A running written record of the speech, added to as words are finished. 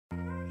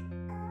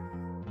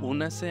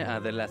Únase a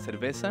De la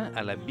Cerveza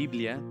a la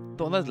Biblia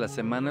todas las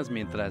semanas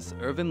mientras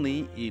Irvin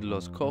Lee y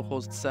los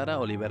co-hosts Sara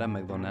Olivera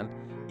McDonald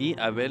y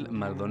Abel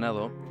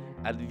Maldonado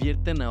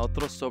advierten a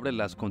otros sobre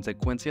las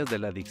consecuencias de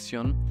la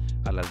adicción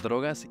a las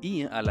drogas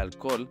y al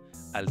alcohol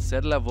al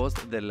ser la voz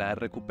de la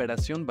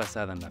recuperación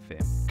basada en la fe.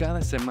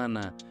 Cada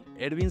semana,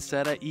 Ervin,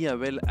 Sara y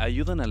Abel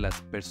ayudan a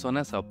las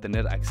personas a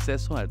obtener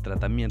acceso al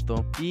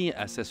tratamiento y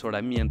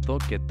asesoramiento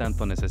que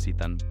tanto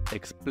necesitan.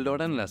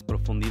 Exploran las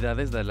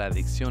profundidades de la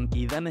adicción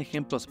y dan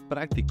ejemplos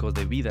prácticos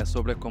de vida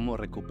sobre cómo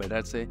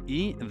recuperarse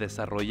y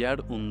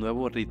desarrollar un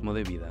nuevo ritmo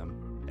de vida.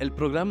 El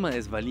programa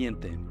es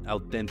valiente,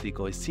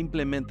 auténtico y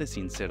simplemente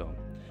sincero,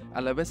 a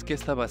la vez que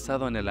está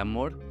basado en el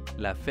amor,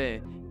 la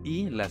fe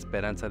y la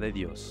esperanza de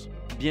Dios.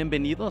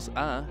 Bienvenidos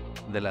a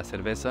De la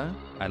Cerveza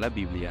a la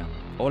Biblia.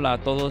 Hola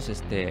a todos,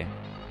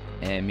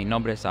 mi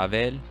nombre es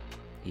Abel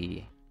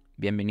y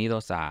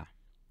bienvenidos a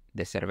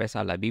De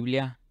Cerveza a la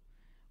Biblia.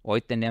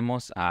 Hoy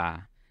tenemos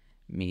a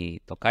mi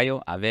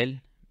tocayo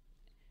Abel,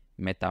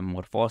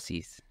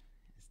 Metamorfosis.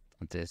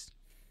 Entonces,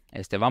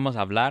 vamos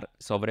a hablar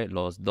sobre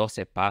los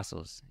 12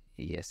 pasos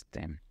y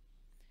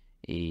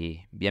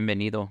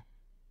bienvenido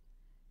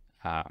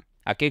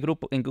 ¿a qué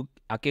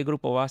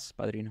grupo vas,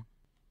 padrino?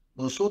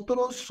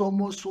 Nosotros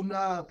somos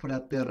una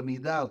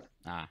fraternidad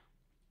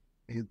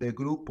de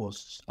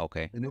grupos.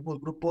 Okay. Tenemos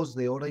grupos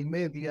de hora y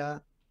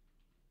media,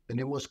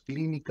 tenemos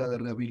clínica de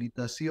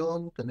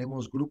rehabilitación,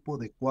 tenemos grupo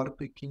de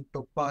cuarto y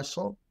quinto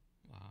paso,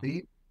 Wow.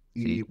 ¿sí?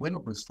 Y Sí.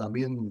 bueno, pues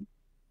también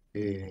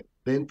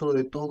dentro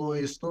de todo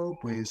esto,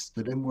 pues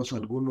tenemos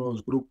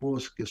algunos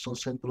grupos que son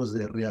centros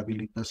de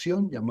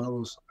rehabilitación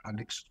llamados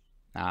anexos.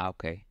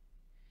 Ok.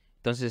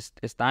 Entonces,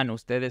 ¿están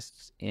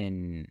ustedes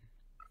en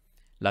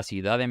la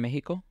Ciudad de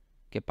México?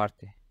 ¿Qué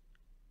parte?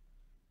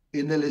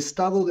 En el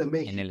Estado de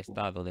México. En el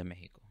Estado de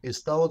México.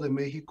 Estado de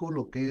México,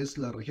 lo que es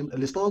la región.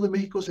 El Estado de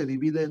México se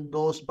divide en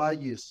dos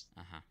valles,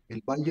 Ajá.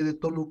 el Valle de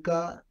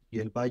Toluca y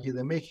el Valle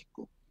de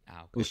México.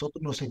 Ok.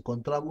 Nosotros nos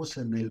encontramos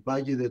en el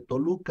Valle de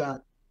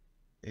Toluca,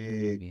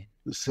 Bien.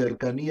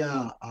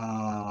 cercanía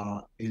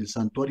a el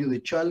Santuario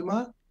de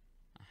Chalma, a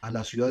Ajá.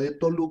 la ciudad de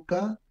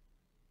Toluca,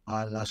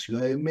 a la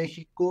Ciudad de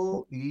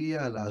México y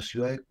a la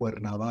ciudad de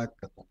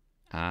Cuernavaca.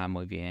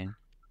 Muy bien.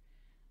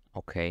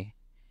 Ok.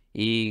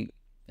 Y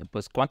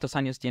pues, ¿cuántos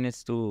años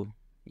tienes tú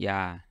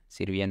ya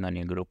sirviendo en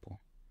el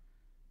grupo?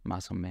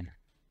 Más o menos.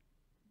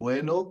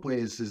 Bueno,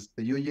 pues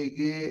yo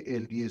llegué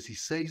el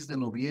 16 de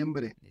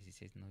noviembre.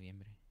 16 de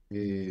noviembre.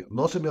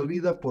 No se me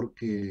olvida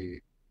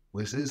porque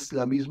pues es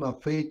la misma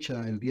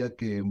fecha, el día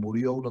que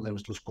murió uno de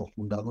nuestros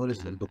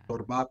cofundadores, el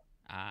doctor Bab,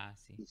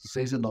 Sí.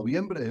 16 de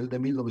noviembre, él de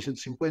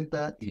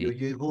 1950, y yo Sí.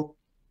 llego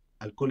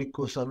a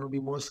Alcohólicos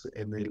Anónimos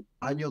en el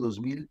año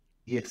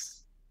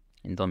 2010.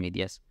 En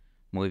 2010.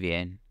 Muy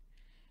bien.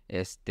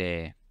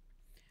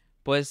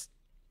 Pues,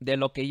 de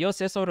lo que yo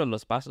sé sobre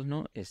los pasos,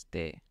 ¿no?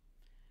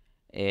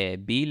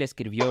 Bill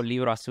escribió el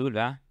libro azul,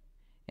 ¿verdad?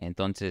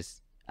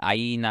 Entonces,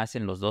 ahí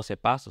nacen los 12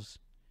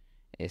 pasos.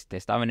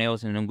 Estaban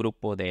ellos en un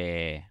grupo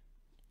de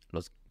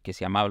los que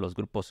se llamaban los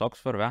grupos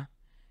Oxford, ¿verdad?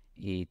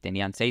 Y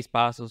tenían 6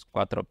 pasos,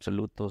 4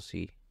 absolutos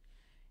y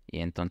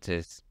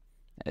entonces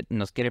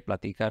nos quiere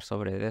platicar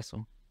sobre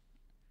eso.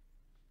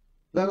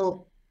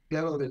 Claro,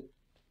 claro. Ujú.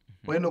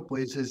 Bueno,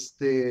 pues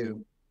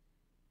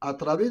a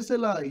través de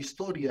la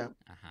historia,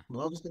 Ajá.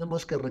 nosotros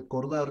tenemos que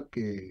recordar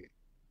que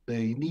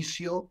de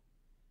inicio,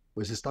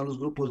 pues están los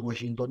grupos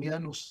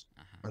washingtonianos,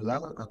 Ajá.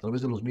 ¿verdad? A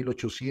través de los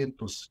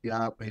 1800,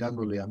 ya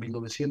pegándole a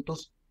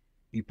 1900,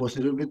 y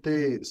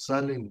posteriormente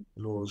salen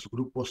los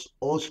grupos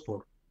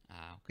Oxford,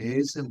 Ok. que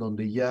es en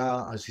donde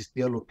ya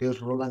asistía lo que es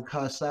Roland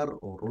Hazard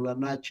o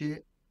Roland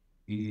H.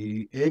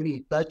 y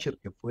Eddie Thatcher,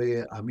 que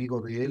fue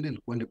amigo de él,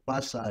 el cual le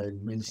pasa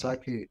el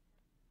mensaje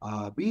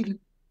a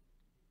Bill.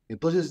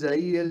 Entonces de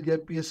ahí él ya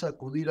empieza a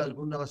acudir a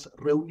algunas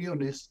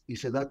reuniones y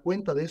se da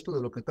cuenta de esto,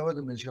 de lo que acabas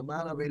de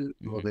mencionar, Abel,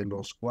 lo de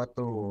los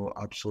 4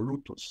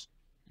 absolutos,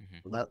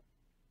 Ujú. ¿verdad?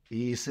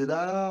 Y se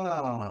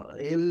da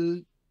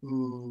él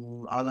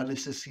a la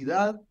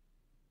necesidad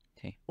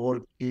Sí.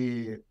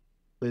 porque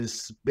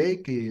pues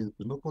ve que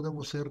no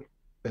podemos ser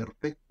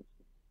perfectos,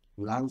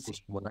 blancos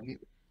Sí. como la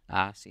nieve,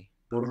 Sí.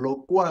 por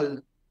lo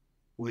cual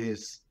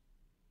pues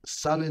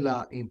sale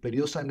la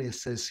imperiosa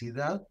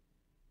necesidad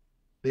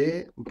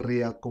de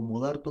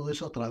reacomodar todo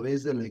eso a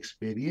través de la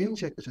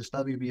experiencia que se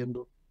está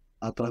viviendo,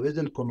 a través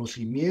del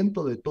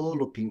conocimiento de todo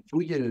lo que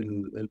influye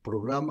en el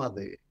programa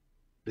de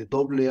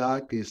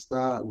AA, que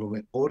está lo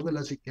mejor de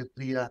la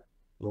psiquiatría,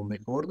 lo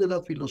mejor de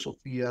la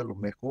filosofía, lo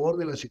mejor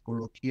de la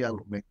psicología,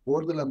 lo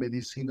mejor de la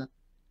medicina,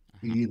 Ajá.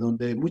 y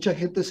donde mucha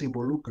gente se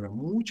involucra,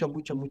 mucha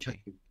Sí.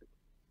 gente.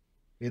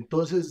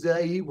 Entonces de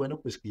ahí, bueno,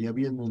 pues que ya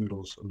vienen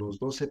los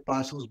 12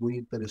 pasos muy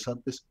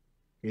interesantes,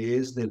 que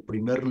es del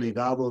primer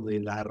legado de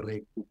la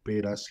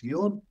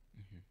recuperación.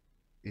 Ujú.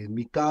 En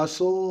mi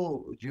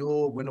caso,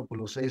 yo, bueno, pues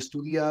los he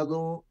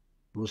estudiado,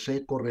 los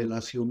he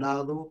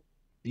correlacionado.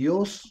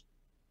 Dios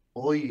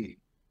hoy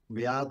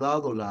me ha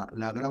dado la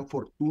gran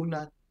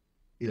fortuna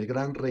y el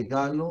gran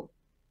regalo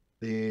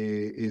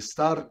de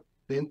estar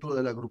dentro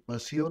de la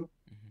agrupación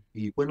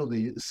y bueno,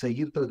 de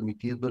seguir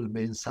transmitiendo el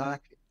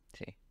mensaje.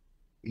 Sí.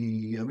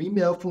 Y a mí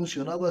me ha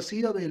funcionado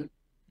así, Abel.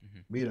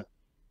 Ujú. Mira,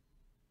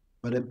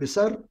 para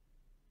empezar,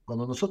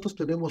 cuando nosotros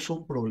tenemos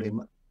un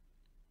problema,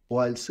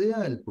 cual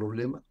sea el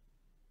problema,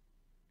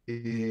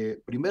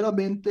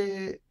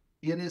 primeramente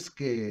tienes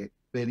que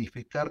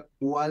verificar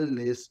cuál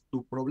es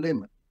tu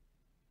problema.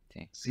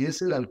 Sí. Si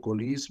es el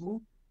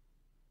alcoholismo,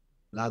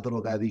 la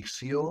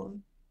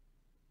drogadicción,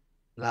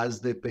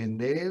 las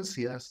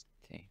dependencias,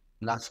 Sí.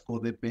 las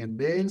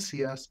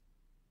codependencias,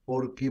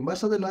 porque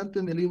más adelante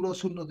en el libro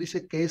azul nos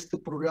dice que este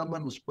programa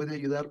nos puede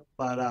ayudar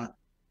para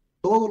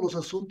todos los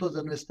asuntos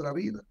de nuestra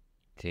vida.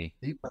 Sí.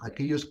 ¿Sí? Para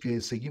aquellos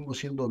que seguimos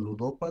siendo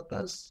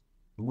ludópatas,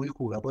 muy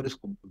jugadores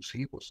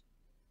compulsivos,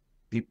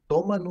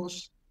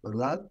 diptómanos,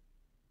 ¿verdad?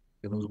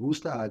 Que nos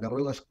gusta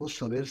agarrar las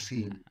cosas, a ver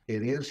sin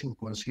querer, sin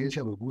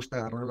conciencia, nos gusta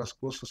agarrar las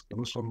cosas que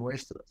no son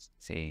nuestras.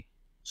 Sí.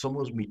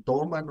 Somos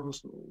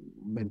mitómanos,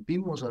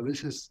 mentimos a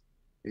veces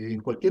en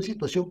cualquier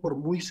situación, por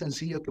muy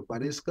sencilla que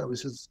parezca, a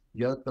veces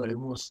ya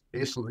traemos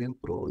eso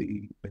dentro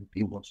y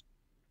mentimos.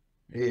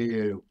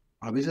 Eh,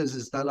 a veces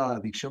está la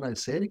adicción al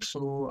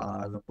sexo,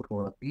 a la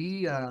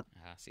pornografía,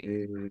 Ah, sí.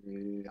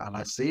 a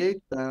las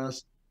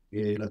sectas,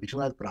 la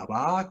adicción al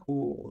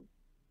trabajo,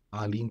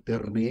 al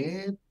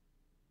internet,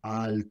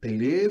 al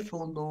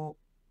teléfono,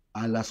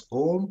 a las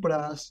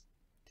compras.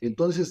 Sí.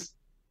 Entonces,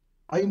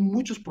 hay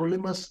muchos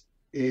problemas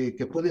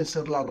que pueden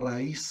ser la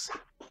raíz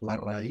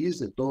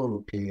de todo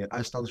lo que ha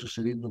estado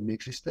sucediendo en mi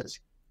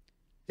existencia.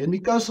 En mi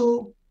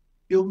caso,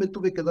 yo me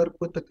tuve que dar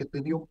cuenta que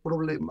tenía un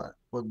problema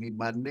con mi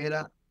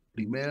manera,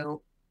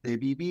 primero, de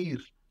vivir.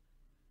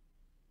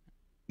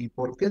 ¿Y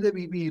por qué de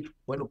vivir?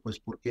 Bueno, pues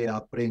porque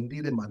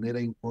aprendí de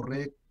manera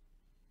incorrecta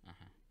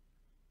Ajá.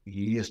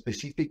 y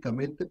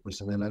específicamente,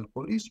 pues en el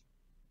alcoholismo.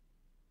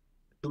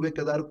 Tuve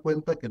que dar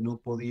cuenta que no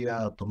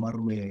podía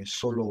tomarme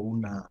solo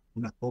una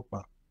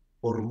copa,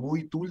 por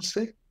muy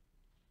dulce,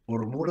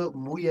 por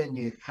muy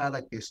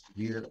añejada que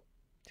estuviera.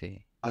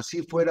 Sí.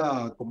 Así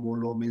fuera como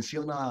lo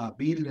menciona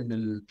Bill en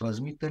el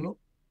Transmítelo,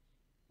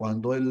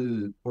 cuando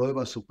él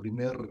prueba su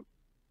primer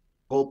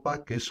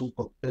copa, que es un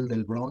cóctel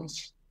del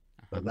Bronx,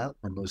 Ajá. ¿verdad?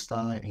 Cuando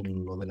está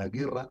en lo de la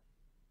guerra,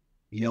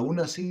 y aún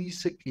así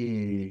dice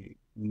que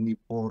ni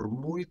por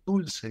muy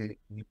dulce,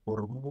 ni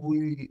por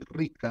muy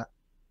rica,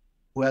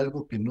 fue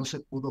algo que no se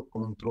pudo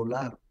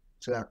controlar.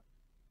 O sea,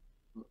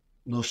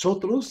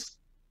 nosotros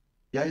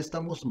ya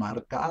estamos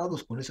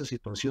marcados con esa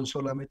situación,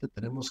 solamente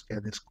tenemos que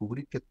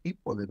descubrir qué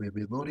tipo de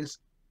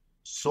bebedores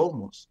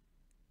somos.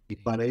 Y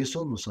Sí. para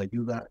eso nos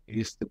ayuda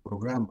este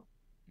programa.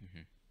 Ujú.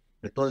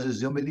 Entonces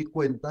yo me di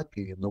cuenta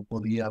que no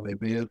podía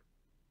beber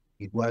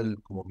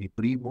igual como mi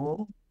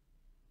primo,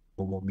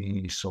 como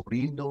mis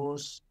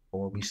sobrinos,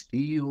 como mis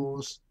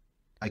tíos,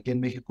 aquí en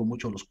México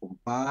mucho los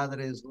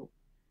compadres, ¿no?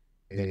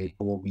 Sí.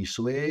 Como mi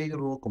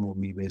suegro, como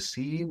mi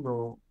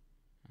vecino,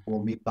 Ajá.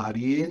 como mi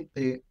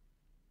pariente.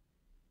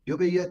 Yo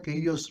veía que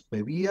ellos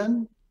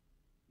bebían,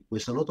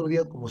 pues al otro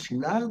día como si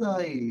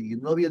nada y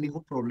no había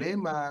ningún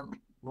problema,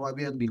 no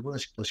había ninguna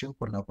situación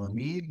con la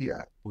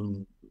familia,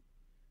 con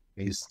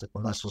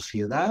la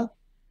sociedad.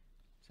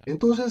 Exactamente.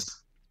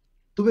 Entonces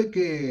tuve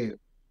que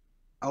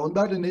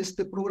ahondar en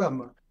este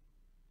programa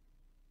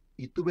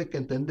y tuve que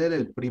entender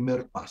el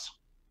primer paso.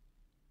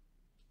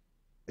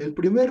 El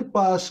primer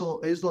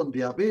paso es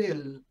donde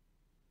Abel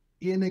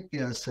tiene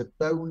que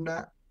aceptar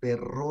una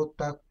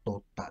derrota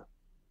total.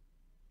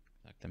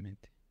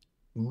 Exactamente.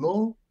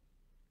 No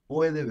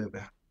puede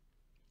beber.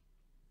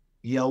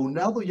 Y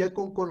aunado ya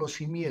con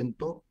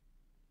conocimiento,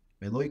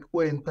 me doy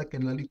cuenta que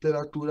en la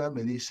literatura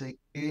me dice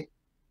que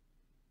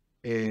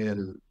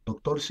el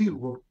doctor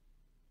Silver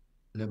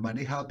le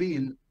maneja a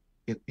Bill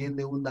que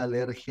tiene una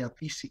alergia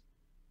física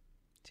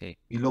Sí.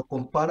 y lo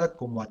compara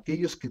como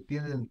aquellos que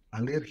tienen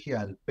alergia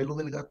al pelo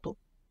del gato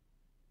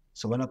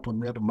se van a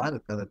poner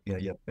mal cada que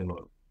haya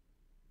pelo.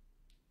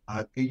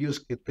 Aquellos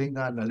que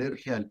tengan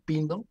alergia al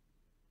pino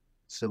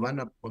se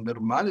van a poner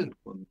mal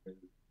con el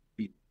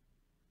pino.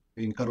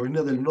 En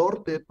Carolina del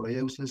Norte, por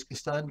allá ustedes que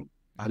están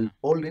al Ajá.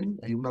 polen,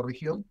 hay una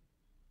región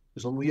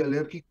que son muy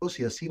alérgicos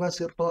y así va a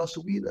ser toda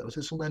su vida. O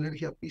sea, es una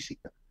alergia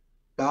física.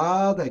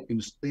 Cada que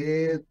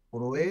usted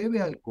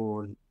pruebe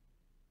alcohol,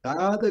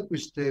 cada que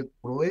usted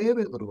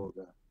pruebe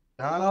droga,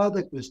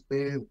 cada que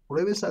usted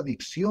pruebe esa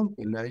adicción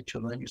que le ha hecho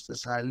daño, usted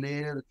es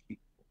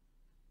alérgico.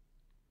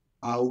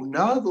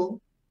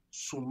 Aunado,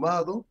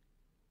 sumado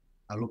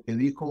a lo que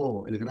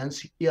dijo el gran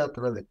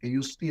psiquiatra de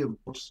aquellos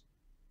tiempos,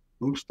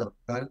 Gustav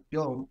Carl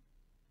Jung,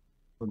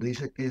 donde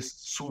dice que es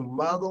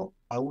sumado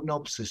a una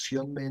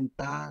obsesión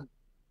mental.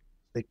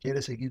 Usted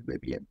quiere seguir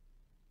bebiendo,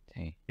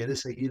 Sí. quiere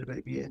seguir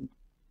bebiendo.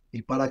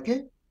 ¿Y para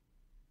qué?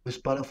 Pues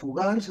para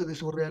fugarse de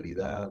su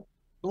realidad.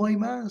 No hay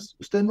más.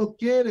 Usted no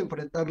quiere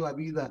enfrentar la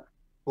vida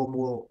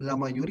como la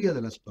mayoría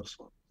de las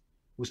personas.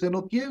 Usted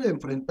no quiere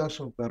enfrentar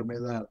su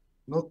enfermedad,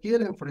 no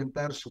quiere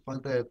enfrentar su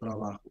falta de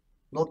trabajo,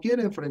 no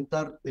quiere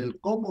enfrentar el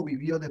cómo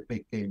vivió de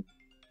pequeño,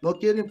 no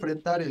quiere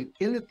enfrentar el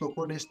qué le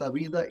tocó en esta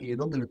vida y en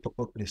dónde le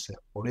tocó crecer.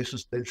 Por eso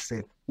usted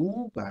se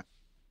fuga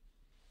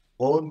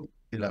con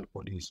el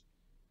alcoholismo.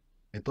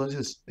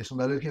 Entonces, es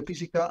una alergia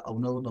física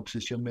aunado a una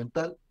obsesión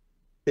mental.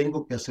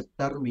 Tengo que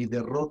aceptar mi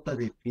derrota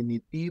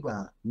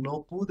definitiva.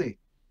 No pude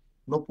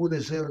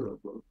ser,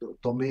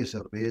 tomé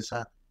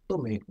cerveza,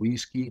 tomé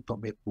whisky,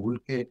 tomé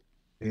pulque.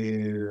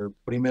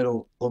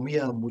 Primero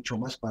comía mucho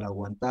más para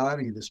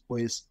aguantar y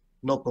después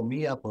no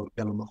comía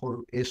porque a lo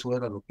mejor eso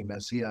era lo que me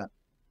hacía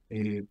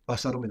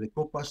pasarme de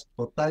copas.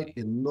 Total,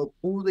 que no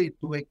pude y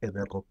tuve que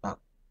derrotar.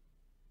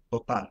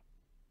 Total.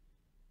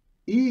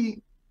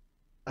 Y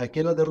aquí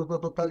en la derrota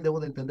total debo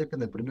de entender que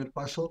en el primer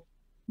paso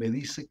me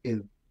dice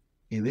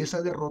que de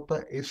esa derrota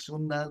es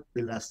una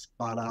de las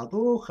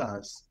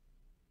paradojas.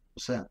 O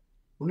sea,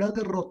 una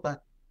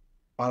derrota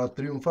para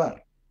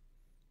triunfar,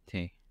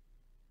 Sí,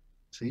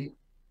 ¿sí?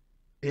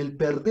 El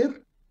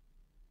perder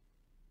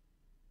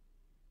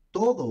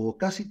todo o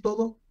casi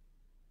todo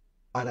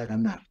para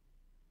ganar.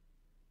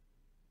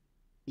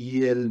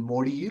 Y el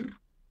morir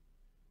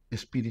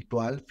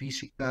espiritual,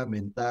 física,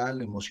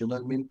 mental,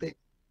 emocionalmente,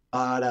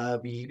 para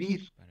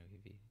vivir. para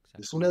vivir,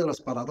 Es exacto. una de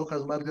las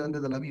paradojas más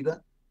grandes de la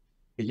vida,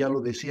 que ya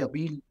lo decía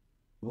Bill,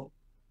 ¿no?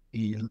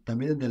 Y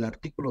también en el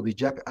artículo de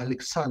Jack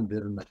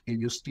Alexander en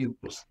aquellos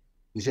tiempos,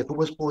 dice,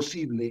 ¿cómo es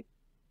posible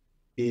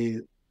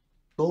que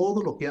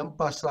todo lo que han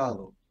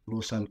pasado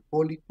los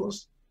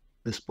alcohólicos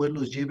después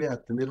los lleve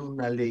a tener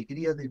una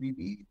alegría de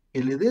vivir?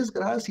 Que le des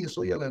gracias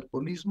hoy al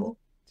alcoholismo,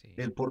 Sí,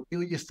 el por qué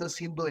hoy está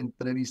siendo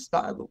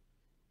entrevistado,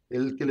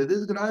 el que le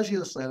des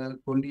gracias al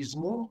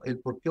alcoholismo, el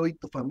por qué hoy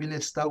tu familia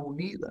está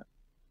unida,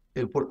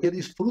 el por qué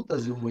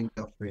disfrutas de un buen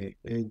café,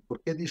 el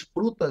por qué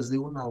disfrutas de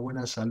una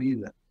buena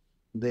salida,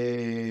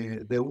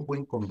 de un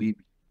buen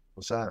convivio.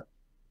 O sea,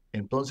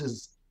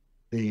 entonces,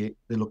 de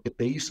lo que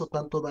te hizo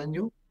tanto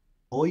daño,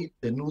 hoy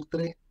te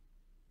nutre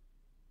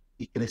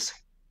y crece.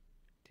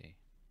 sí,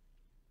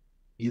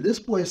 Y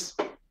después,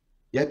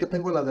 ya que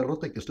tengo la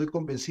derrota y que estoy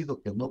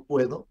convencido que no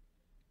puedo,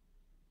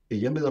 que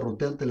ya me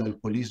derroté ante el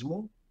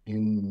alcoholismo,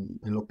 en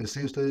lo que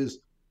sé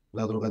ustedes,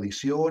 la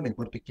drogadicción, en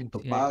cuarto y quinto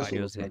sí, hay paso,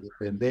 varios, la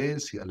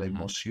dependencia, la ajá,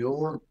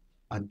 emoción,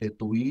 ante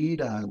tu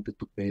ira, ante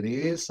tu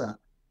pereza,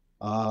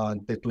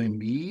 ante tu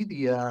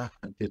envidia,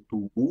 ante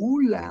tu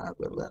gula,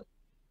 ¿verdad?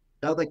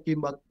 Cada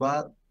quien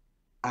va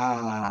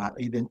a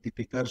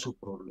identificar su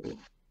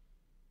problema.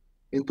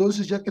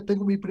 Entonces, ya que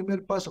tengo mi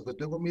primer paso, que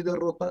tengo mi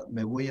derrota,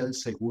 me voy al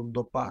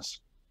segundo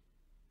paso.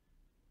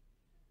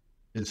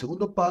 El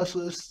segundo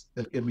paso es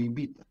el que me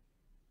invita,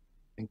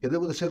 en que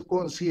debo de ser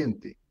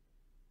consciente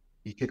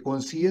y que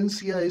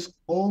conciencia es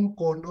con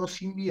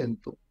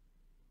conocimiento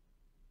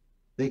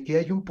de que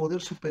hay un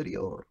poder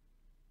superior.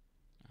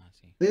 ah,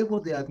 sí, Debo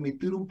de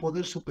admitir un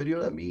poder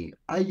superior a mí.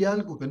 Hay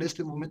algo que en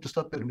este momento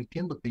está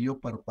permitiendo que yo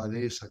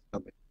parpadee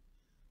exactamente.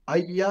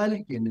 Hay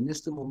alguien en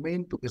este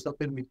momento que está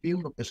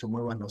permitiendo que se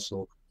muevan los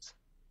ojos.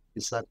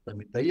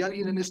 Exactamente. Hay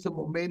alguien en este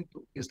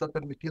momento que está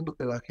permitiendo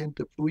que la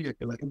gente fluya,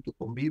 que la gente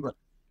conviva,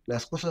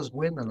 las cosas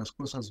buenas, las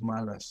cosas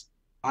malas.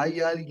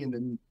 Hay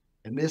alguien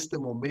en este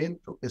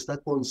momento que está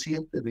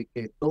consciente de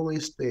que todo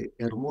este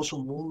hermoso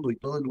mundo y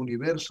todo el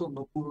universo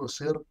no pudo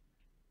ser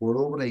por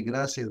obra y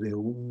gracia de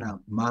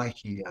una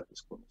magia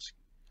desconocida.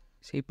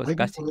 sí, pues Hay un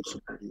casi, poder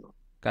superior.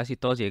 casi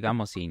todos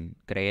llegamos sin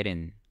creer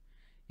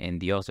en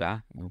Dios,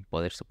 ¿verdad? Un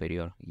poder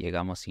superior,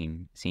 llegamos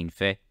sin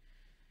fe,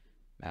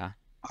 ¿verdad?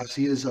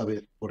 Así es, a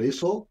ver. Por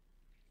eso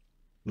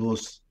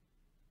los,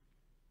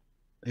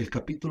 el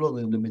capítulo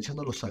donde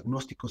menciona los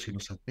agnósticos y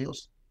los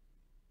ateos,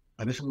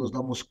 a veces nos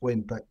damos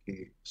cuenta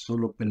que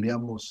solo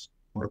peleamos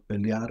por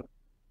pelear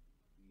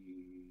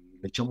y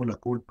le echamos la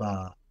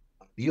culpa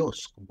a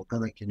Dios, como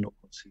cada quien lo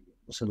consigue.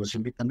 ¿No? Se nos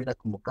invita, mira,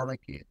 como cada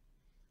quien.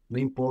 No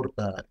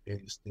importa,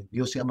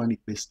 Dios se ha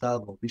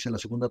manifestado, dice la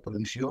segunda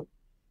tradición,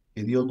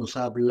 que Dios nos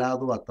ha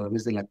hablado a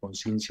través de la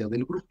conciencia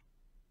del grupo.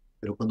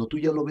 Pero cuando tú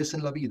ya lo ves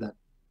en la vida,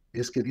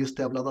 es que Dios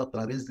te ha hablado a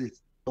través de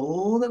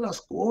todas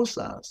las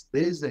cosas,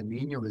 desde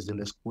niño, desde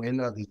la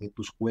escuela, desde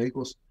tus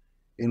juegos.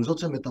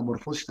 Nosotros en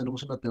Metamorfosis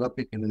tenemos una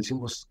terapia que le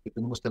decimos que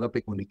tenemos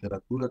terapia con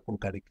literatura, con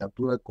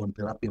caricatura, con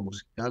terapia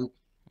musical.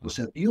 O Wow,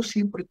 sea, Dios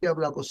siempre te ha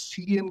hablado,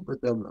 siempre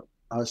te ha hablado.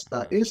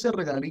 Hasta ajá, ese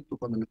regalito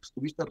cuando le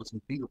estuviste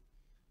resentido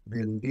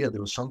del Día de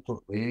los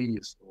Santos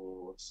Reyes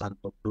o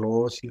Santo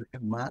Claus y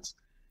demás.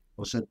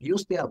 O sea,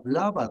 Dios te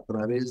hablaba a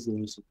través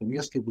de eso.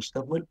 Tenías que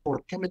buscar no el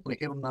por qué me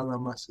trajeron nada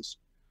más eso,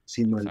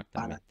 sino el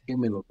para exactamente. qué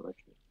me lo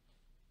trajeron.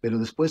 Pero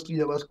después tú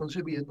ya vas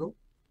concebiendo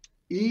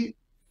y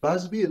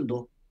vas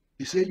viendo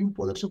que si hay un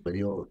poder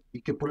superior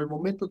y que por el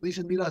momento te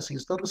dicen, mira, si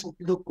estás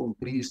resentido con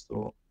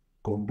Cristo,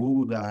 con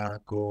Buda,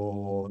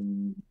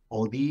 con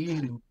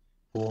Odín,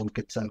 con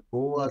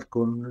Quetzalcóatl,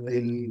 con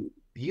el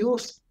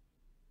Dios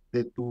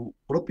de tu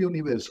propio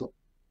universo,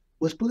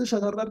 pues puedes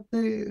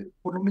agarrarte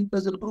por lo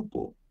menos del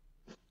grupo.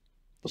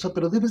 O sea, Sí,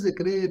 pero debes de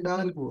creer en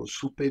algo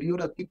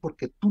superior a ti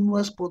porque tú no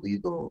has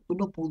podido, tú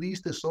no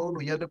pudiste solo,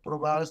 ya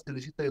reprobaste, le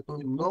hiciste de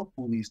todo y no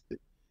pudiste.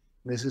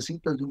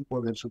 Necesitas de un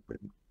poder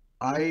superior.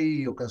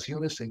 Hay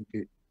ocasiones en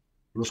que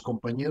los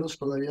compañeros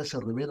todavía se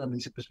rebelan y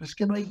dicen, pues es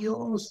que no hay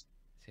Dios.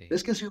 sí,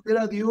 Es que si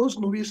hubiera Dios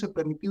no hubiese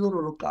permitido el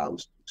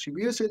holocausto. Si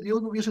hubiese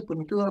Dios no hubiese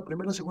permitido la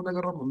Primera y Segunda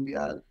Guerra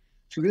Mundial.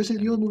 Si hubiese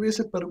Dios, no Exactamente.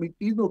 hubiese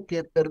permitido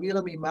que perdiera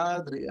a mi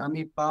madre, a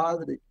mi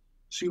padre.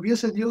 Si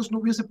hubiese Dios, no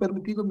hubiese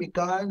permitido mi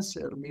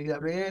cáncer, mi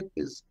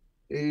diabetes,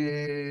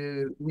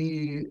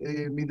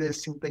 mi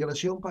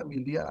desintegración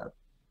familiar.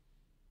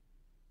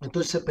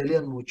 Entonces se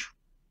pelean mucho.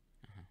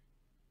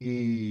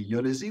 Y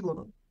yo les digo,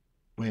 ¿no?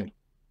 Bueno,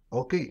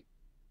 ok,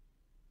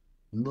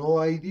 no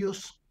hay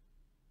Dios,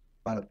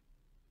 para-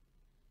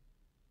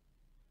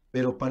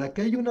 pero para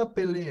que haya una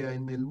pelea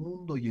en el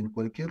mundo y en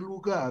cualquier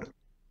lugar,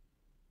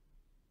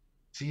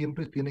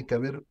 siempre tiene que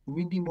haber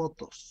mínimo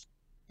dos.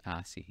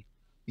 Ah, sí.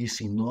 Y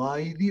si no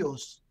hay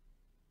Dios,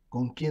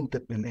 ¿con quién te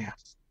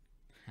peleas?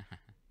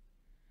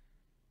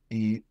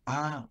 Y,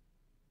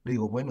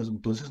 digo, bueno,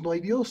 entonces no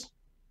hay Dios.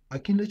 ¿A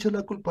quién le echa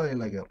la culpa de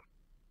la guerra?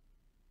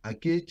 ¿A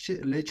quién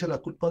le echa la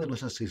culpa de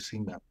los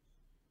asesinatos?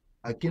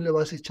 ¿A quién le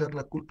vas a echar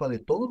la culpa de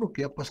todo lo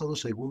que ha pasado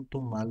según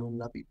tu mano en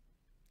la vida?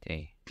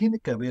 Sí. Tiene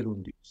que haber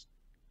un Dios.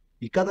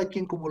 Y cada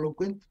quien como lo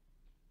encuentra.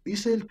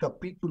 Dice el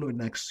capítulo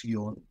en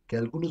acción que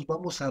algunos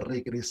vamos a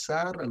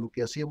regresar a lo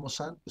que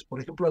hacíamos antes,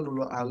 por ejemplo,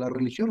 a la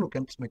religión, lo que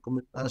antes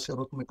hace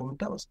rato me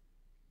comentabas.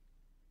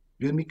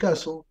 Yo en mi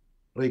caso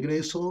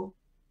regreso,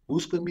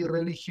 busco en mi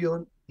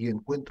religión y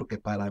encuentro que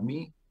para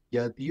mí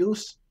ya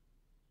Dios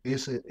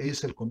es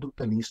el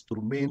conducto, el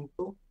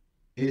instrumento,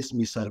 es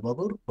mi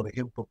Salvador, por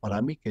ejemplo,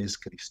 para mí que es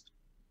Cristo.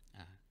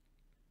 Ajá.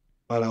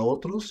 Para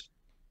otros,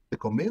 te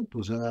comento,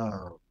 o sea,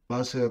 va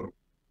a ser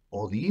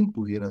Odín,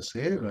 pudiera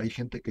ser, hay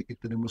gente que aquí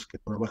tenemos que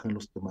trabaja en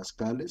los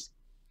temazcales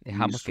y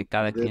Dejamos su que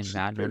cada poder quien,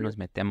 ¿verdad? No superior. nos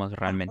metemos Ajá,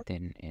 realmente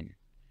en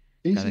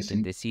sí, cada sí, quien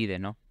sí, decide,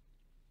 ¿no?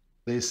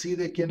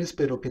 decide quién es,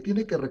 pero que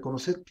tiene que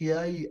reconocer que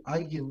hay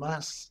alguien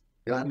más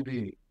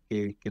grande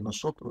que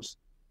nosotros.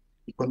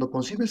 Y cuando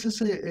concibes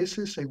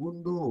ese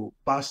segundo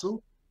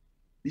paso,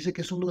 dice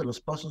que es uno de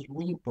los pasos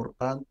muy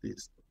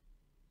importantes,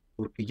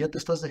 porque ya te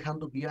estás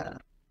dejando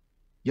guiar,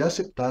 ya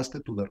aceptaste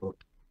tu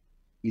derrota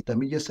y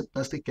también ya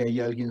aceptaste que hay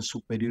alguien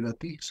superior a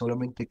ti,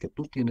 solamente que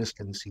tú tienes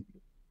que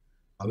decidir.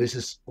 A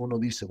veces uno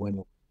dice,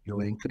 bueno,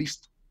 yo en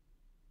Cristo,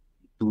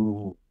 y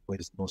tú,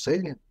 pues no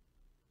sé,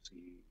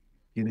 si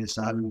tienes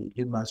a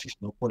alguien más, y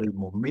no por el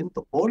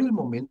momento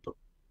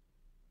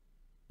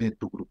de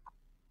tu grupo.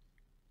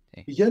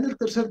 Sí. Y ya en el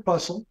tercer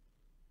paso,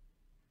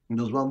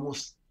 nos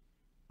vamos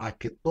a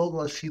que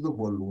todo ha sido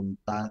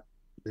voluntad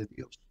de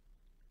Dios.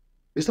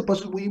 Este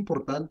paso es muy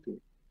importante.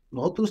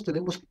 Nosotros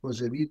tenemos que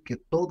concebir que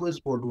todo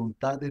es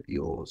voluntad de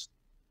Dios.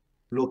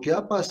 Lo que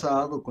ha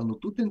pasado cuando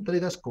tú te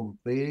entregas con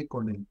fe,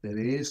 con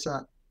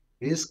entereza,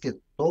 es que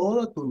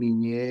toda tu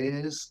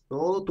niñez,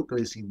 todo tu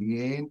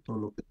crecimiento,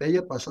 lo que te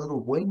haya pasado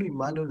bueno y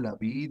malo en la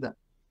vida,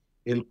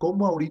 el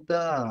cómo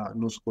ahorita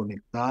nos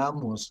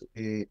conectamos,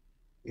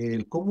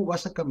 el cómo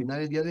vas a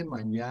caminar el día de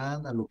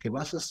mañana, lo que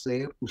vas a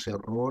hacer, tus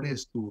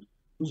errores,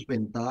 tus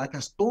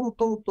ventajas, todo,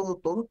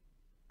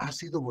 ha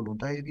sido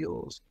voluntad de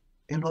Dios.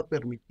 Él lo ha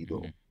permitido,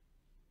 Ujú.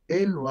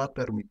 Él lo ha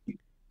permitido.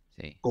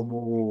 Sí.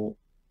 Como,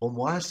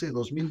 como hace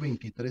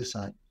 2023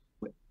 años,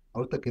 bueno,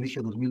 ahorita que dije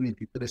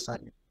 2023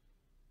 años,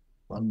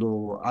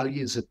 cuando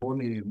alguien se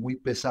pone muy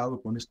pesado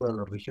con esto de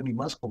la religión y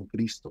más con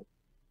Cristo,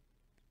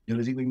 yo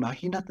les digo,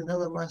 imagínate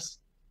nada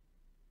más,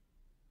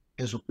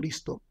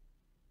 Jesucristo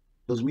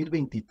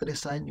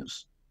 2023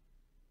 años,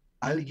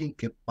 alguien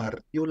que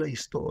partió la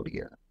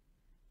historia,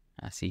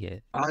 Así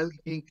es.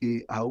 alguien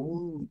que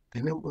aún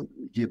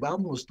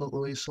llevamos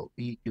todo eso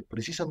y que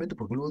precisamente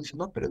porque luego dicen,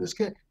 no, pero es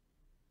que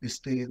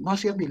no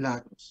hacía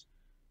milagros.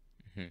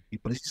 Ujú. Y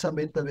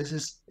precisamente a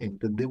veces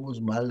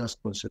entendemos mal las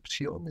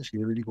concepciones y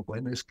yo le digo,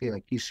 bueno, es que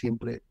aquí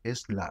siempre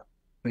es la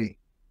fe,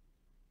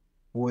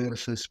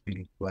 fuerza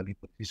espiritual y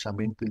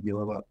precisamente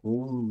llevaba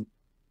un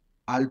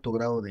alto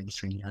grado de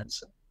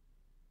enseñanza,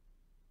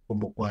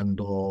 como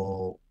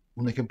cuando,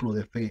 un ejemplo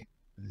de fe,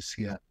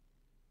 decía,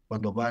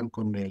 cuando van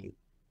con el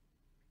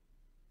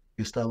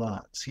que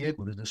estaba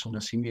ciego desde su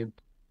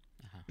nacimiento,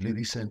 Ajá. y le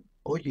dicen,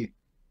 oye,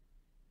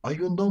 hay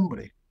un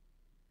hombre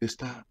que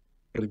está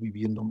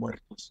reviviendo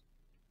muertos,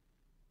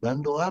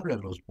 dando habla a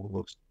los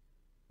mudos,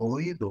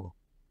 oído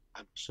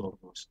a los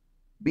sordos,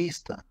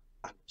 vista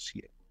a los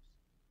ciegos.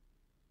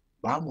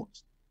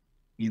 Vamos.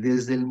 Y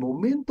desde el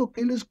momento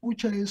que él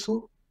escucha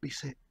eso,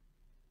 dice,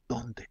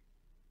 ¿dónde?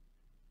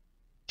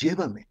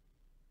 Llévame.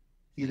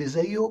 Y Sí.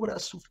 desde ahí obra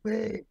su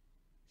fe.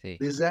 Sí.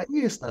 Desde ahí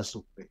está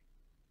su fe.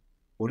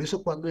 Por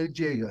eso cuando él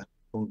llega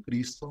con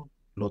Cristo,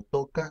 lo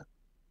toca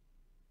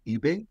y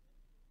ve,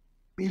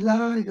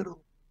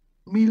 milagro,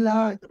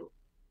 milagro.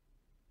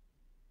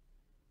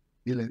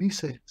 Y le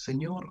dice,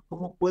 Señor,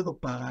 ¿cómo puedo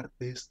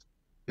pagarte esto?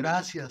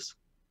 Gracias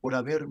por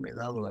haberme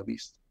dado la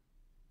vista.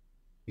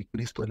 Y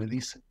Cristo le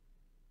dice,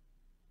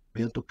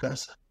 ve a tu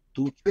casa,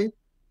 tu fe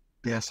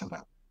te ha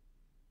salvado.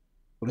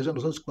 Por eso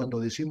nosotros cuando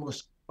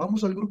decimos,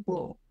 vamos al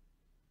grupo,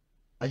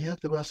 allá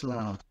te vas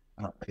a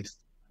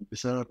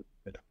empezar a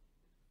recuperar.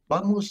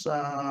 Vamos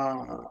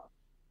a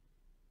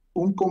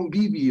un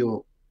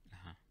convivio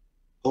Ajá.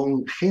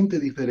 con gente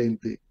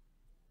diferente.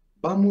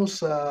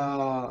 Vamos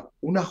a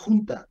una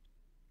junta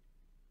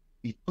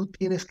y tú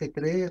tienes que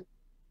creer.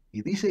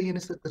 Y dice ahí en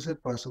este tercer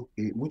paso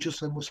que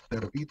muchos hemos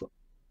perdido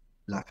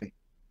la fe.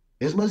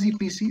 Es más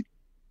difícil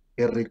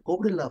que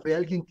recobre la fe a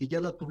alguien que ya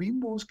la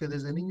tuvimos, que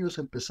desde niños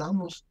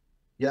empezamos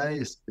ya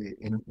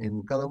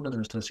en cada una de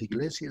nuestras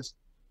iglesias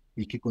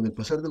y que con el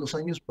pasar de los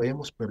años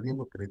vayamos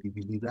perdiendo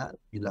credibilidad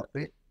y la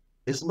fe.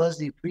 Es más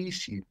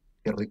difícil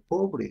que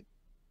recobre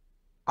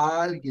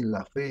a alguien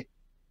la fe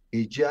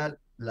que ya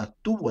la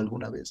tuvo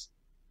alguna vez,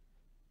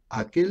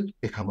 aquel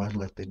que jamás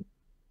la tenía.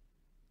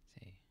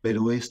 Sí.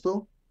 Pero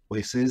esto,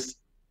 pues,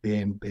 es de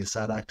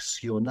empezar a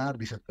accionar,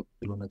 dice el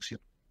capítulo en acción.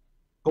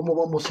 ¿Cómo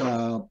vamos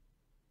a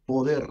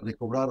poder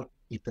recobrar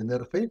y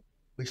tener fe?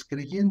 Pues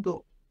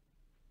creyendo.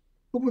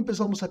 ¿Cómo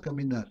empezamos a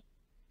caminar?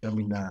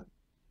 Caminar.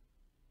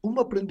 ¿Cómo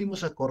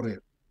aprendimos a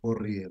correr?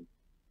 Corriendo.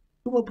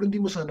 ¿Cómo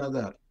aprendimos a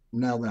nadar?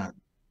 Nadando.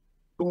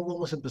 ¿Cómo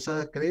vamos a empezar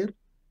a creer?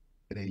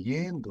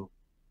 Creyendo,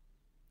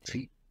 Sí.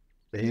 sí.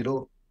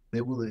 Pero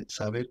debo de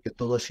saber que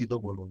todo ha sido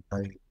voluntad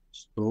de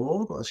Dios.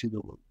 Todo ha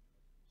sido voluntad.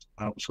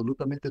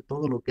 Absolutamente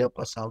todo lo que ha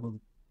pasado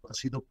ha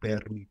sido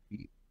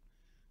permitido.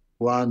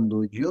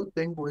 Cuando yo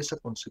tengo esa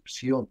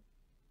concepción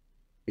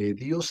que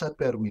Dios ha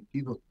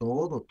permitido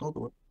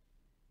todo,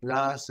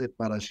 la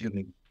separación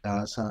en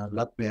casa,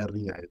 la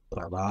pérdida de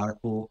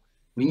trabajo,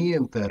 mi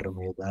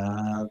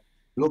enfermedad,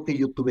 lo que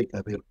yo tuve que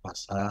haber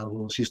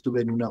pasado, si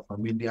estuve en una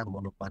familia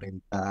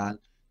monoparental,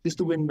 si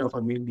estuve en una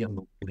familia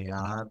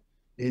nuclear,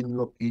 en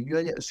lo que yo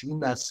haya, si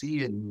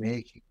nací en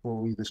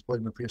México y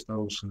después me fui a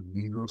Estados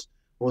Unidos,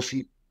 o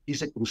si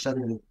quise cruzar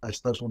a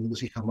Estados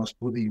Unidos y jamás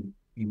pude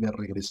y me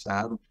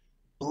regresaron.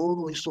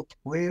 Todo eso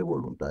fue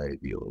voluntad de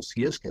Dios,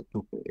 si es que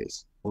tú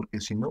crees, porque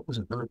si no, pues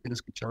entonces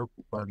tienes que echar a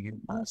ocupar a alguien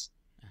más.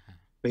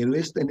 Ajá. Pero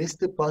en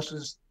este paso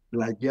es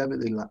la llave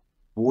de la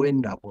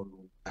buena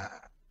voluntad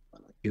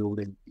para que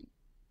obre en ti.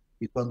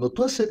 Y cuando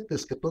tú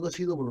aceptes que todo ha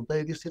sido voluntad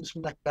de Dios, tienes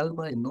una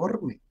calma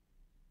enorme,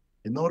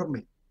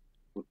 enorme,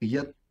 porque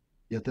ya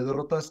te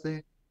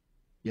derrotaste,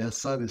 ya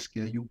sabes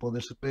que hay un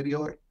poder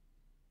superior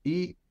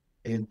y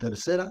en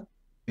tercera,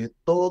 que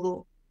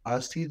todo ha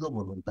sido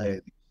voluntad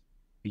de Dios.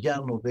 Y ya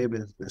no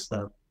debes de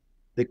estar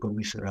de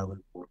conmiserado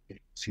el por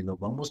qué, sino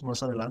vamos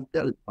más adelante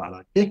al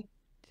para qué.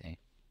 Sí.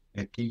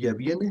 Aquí ya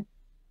viene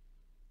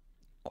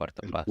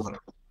Cuarto el paso.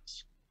 cuarto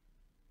paso,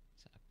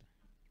 Exacto.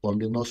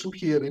 donde nos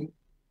sugieren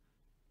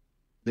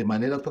de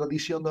manera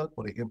tradicional,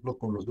 por ejemplo,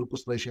 con los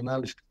grupos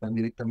tradicionales que están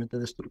directamente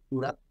de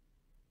estructura,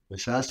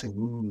 pues hacen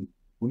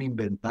un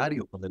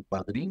inventario con el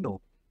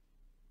padrino,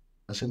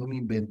 hacen un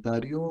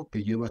inventario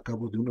que lleva a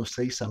cabo de unos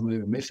 6 a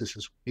 9 meses, se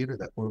sugiere,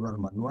 de acuerdo al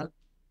manual,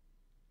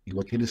 y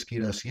lo tienes que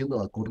ir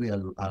haciendo acorde a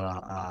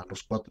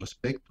los 4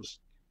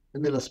 aspectos.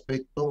 En el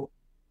aspecto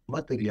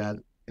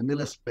material, en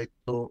el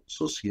aspecto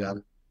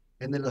social,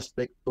 en el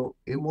aspecto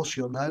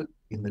emocional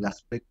y en el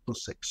aspecto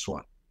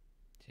sexual.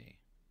 Sí.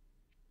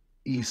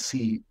 Y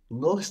si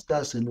no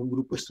estás en un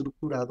grupo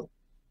estructurado,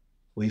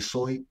 pues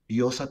hoy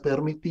Dios ha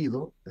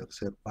permitido,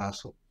 tercer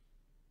paso,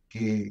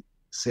 que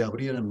se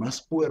abrieran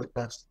más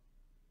puertas,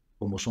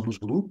 como son los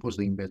grupos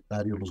de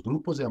inventario, los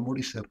grupos de amor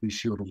y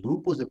servicio, los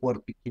grupos de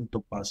cuarto y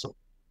quinto paso,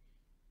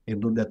 en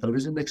donde a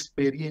través de una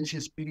experiencia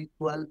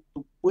espiritual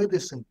tú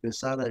puedes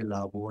empezar a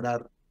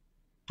elaborar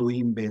tu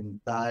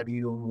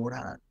inventario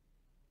moral.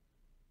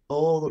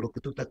 Todo lo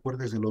que tú te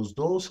acuerdes de los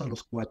 2 a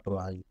los 4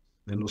 años,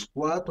 de los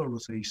 4 a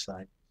los 6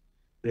 años,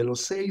 de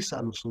los 6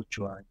 a los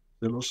 8 años,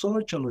 de los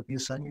 8 a los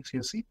 10 años y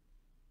así,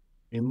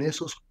 en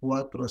esos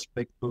 4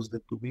 aspectos de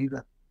tu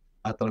vida,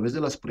 a través de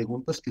las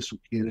preguntas que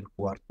sugiere el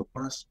cuarto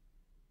paso.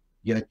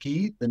 Y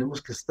aquí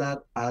tenemos que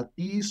estar a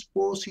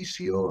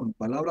disposición,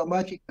 palabra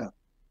mágica,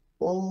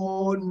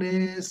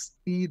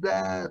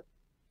 honestidad,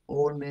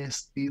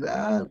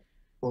 honestidad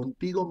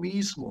contigo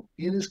mismo.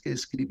 Tienes que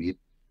escribir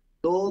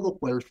todo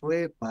cual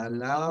fue,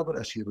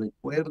 palabras y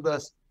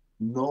recuerdas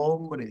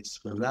nombres,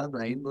 ¿verdad?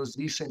 Ahí nos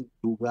dicen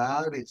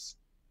lugares,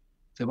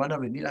 se van a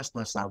venir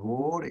hasta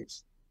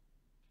sabores.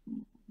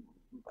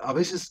 A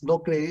veces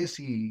no crees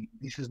y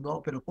dices,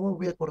 no, pero ¿cómo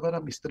voy a acordar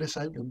a mis 3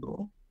 años?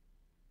 No.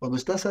 Cuando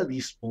estás a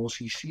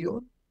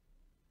disposición,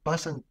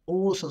 pasan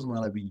cosas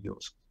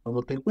maravillosas.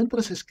 Cuando te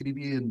encuentras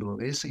escribiendo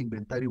ese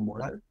inventario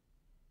moral,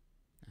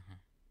 Ajá.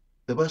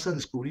 te vas a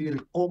descubrir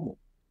el cómo,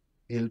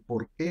 el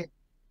por qué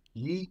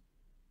y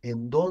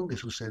en dónde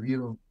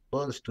sucedieron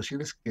todas las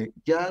situaciones que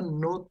ya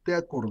no te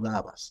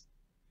acordabas,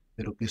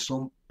 pero que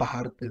son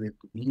parte de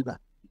tu vida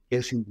y que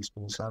es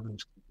indispensable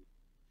escribir.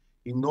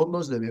 Y no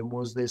nos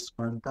debemos de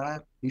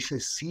espantar, dice,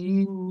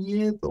 sin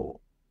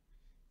miedo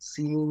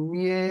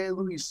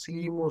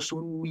hicimos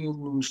un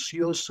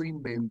minucioso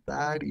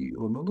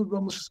inventario, no nos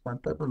vamos a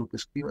espantar de lo que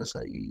escribas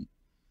ahí.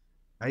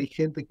 Hay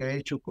gente que ha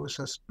hecho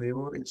cosas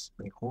peores,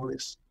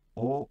 mejores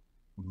o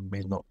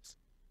menores,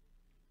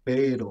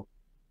 pero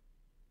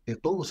que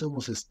todos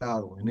hemos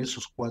estado en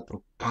esos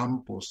 4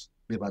 campos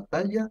de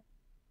batalla,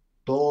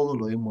 todo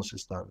lo hemos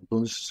estado.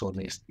 Entonces, Sí.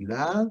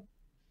 honestidad,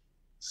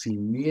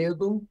 sin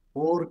miedo,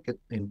 porque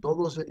en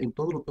todo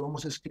lo que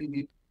vamos a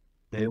escribir,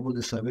 debemos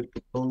de saber que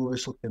todo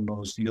eso que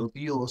nos dio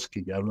Dios,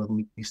 que ya lo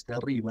admitiste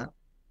arriba,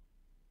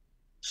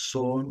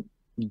 son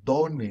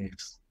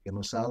dones que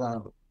nos ha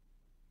dado,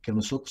 que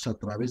nosotros a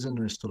través de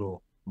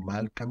nuestro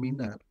mal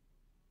caminar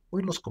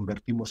hoy los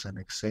convertimos en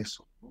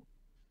exceso, ¿no?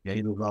 Y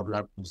ahí nos va a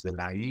hablar pues, de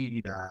la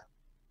ira,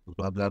 nos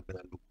va a hablar de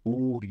la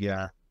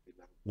lujuria, de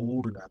la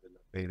burla, de la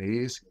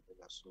pereza, de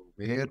la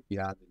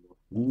soberbia, del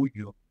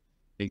orgullo,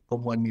 de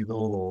cómo han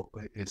ido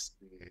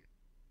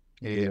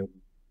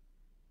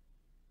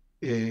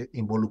eh,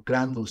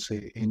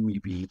 involucrándose en mi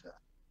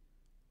vida.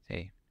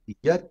 Sí. Y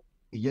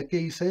ya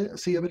que hice,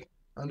 sí, a ver,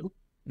 algo.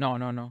 No,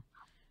 no, no.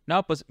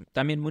 No, pues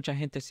también mucha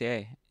gente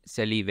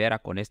se libera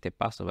con este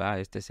paso, ¿verdad?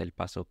 Este es el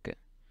paso que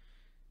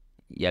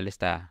ya le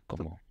está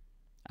como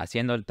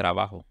haciendo el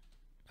trabajo,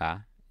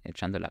 ¿verdad?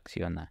 Echando la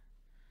acción a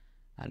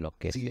lo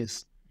que Así es.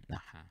 es.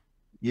 Ajá.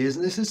 Y es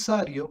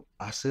necesario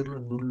hacerlo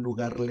en un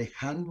lugar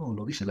lejano,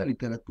 lo dice la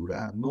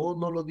literatura, no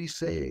lo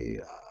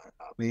dice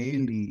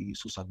Abel y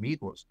sus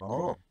amigos, Ujú.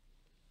 no,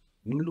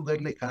 en un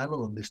lugar lejano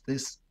donde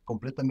estés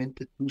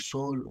completamente tú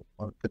solo,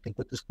 que te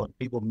encuentres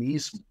contigo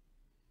mismo.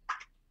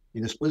 Y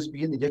después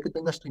viene, ya que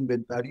tengas tu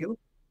inventario,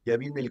 ya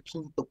viene el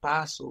quinto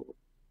paso.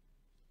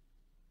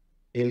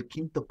 El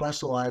quinto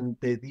paso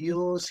ante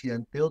Dios y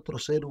ante otro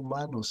ser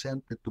humano, o sea,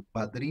 ante tu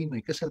padrino.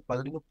 ¿Y qué es el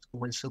padrino? Pues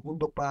como el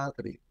segundo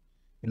padre,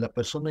 en la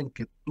persona en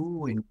que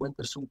tú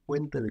encuentres un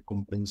puente de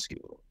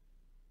comprensión,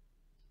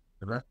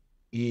 ¿verdad?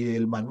 Y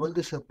el manual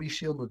de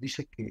servicio nos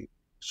dice que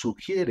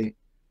sugiere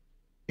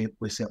que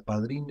pues se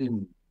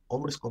apadrinen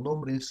hombres con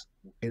hombres,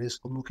 mujeres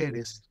con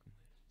mujeres,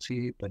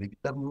 sí, para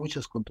evitar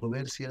muchas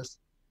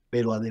controversias,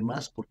 pero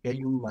además porque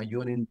hay un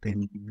mayor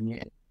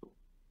entendimiento.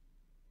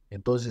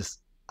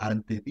 Entonces,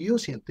 ante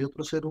Dios y ante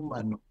otro ser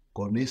humano,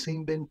 con ese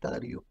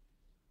inventario,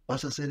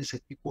 vas a hacer ese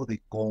tipo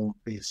de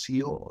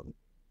confesión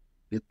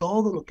de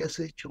todo lo que has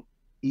hecho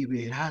y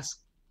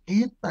verás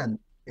qué tan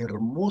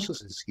hermoso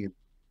se siente.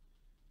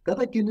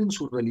 Cada quien en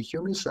sus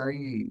religiones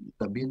hay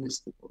también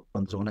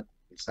cuando se van a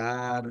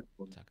confesar,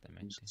 con un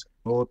Exactamente.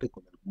 sacerdote,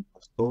 con algún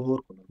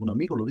pastor, con algún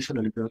amigo, lo dice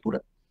la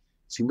literatura.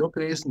 Si no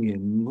crees ni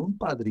en un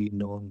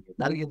padrino, ni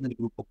en alguien del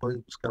grupo,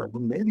 puedes buscar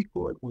algún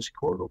médico, algún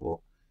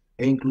psicólogo.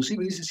 E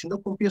inclusive dice, si no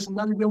confías en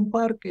nadie, ve a un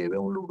parque, ve a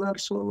un lugar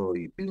solo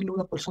y pídele a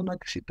una persona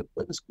que sí te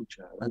puede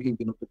escuchar, alguien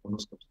que no te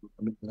conozca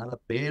absolutamente nada,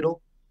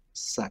 pero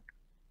saca.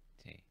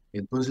 Sí.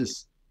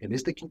 Entonces, en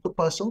este quinto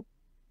paso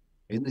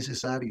es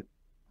necesario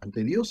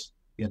ante Dios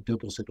y ante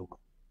otro ser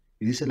humano.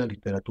 Y dice la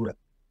literatura,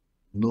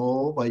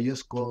 no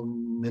vayas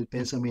con el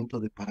pensamiento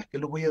de ¿para qué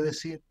lo voy a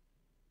decir?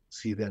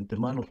 Si de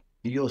antemano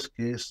Dios,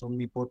 que es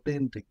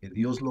omnipotente, que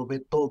Dios lo ve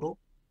todo,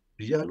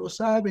 ya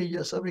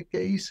sabe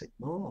qué hice.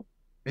 No,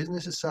 es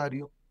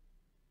necesario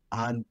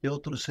ante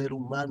otro ser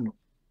humano,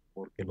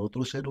 porque el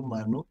otro ser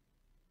humano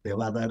te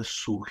va a dar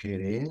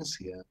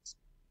sugerencias,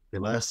 te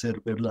va a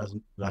hacer ver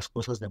las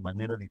cosas de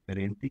manera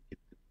diferente y que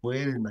te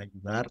pueden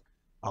ayudar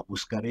a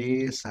buscar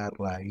esa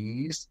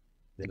raíz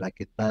de la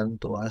que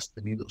tanto has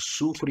tenido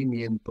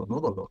sufrimiento, no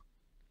dolor.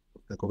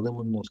 Porque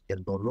acordémonos que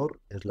el dolor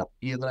es la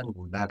piedra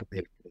angular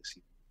del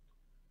crecimiento.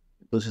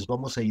 Entonces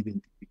vamos a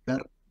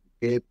identificar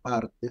qué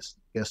partes,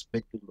 qué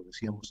aspectos, lo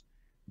decíamos,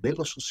 de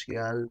lo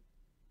social,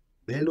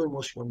 de lo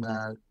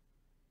emocional,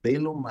 de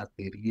lo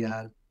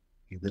material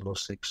y de lo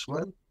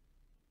sexual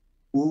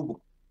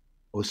hubo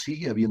o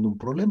sigue habiendo un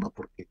problema,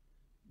 porque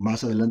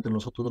más adelante en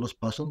los otros de los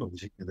pasos nos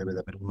dice que debe de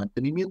haber un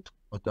mantenimiento.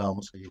 Ahorita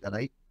vamos a llegar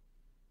ahí.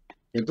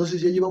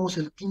 Entonces ya llevamos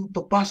el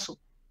quinto paso.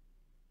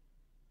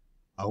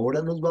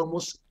 Ahora nos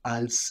vamos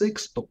al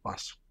sexto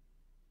paso.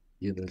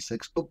 Y en el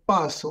sexto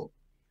paso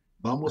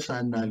vamos a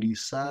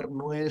analizar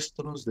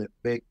nuestros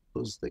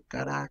defectos de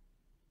carácter.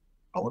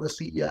 Ahora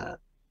sí ya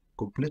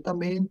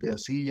completamente,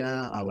 así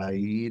ya a la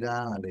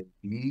ira, a la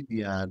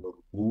envidia, al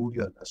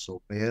orgullo, a la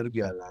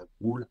soberbia, a la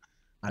gula,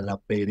 a la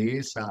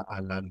pereza,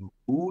 a la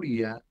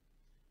lujuria.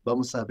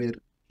 Vamos a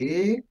ver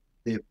qué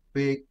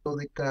defecto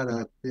de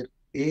carácter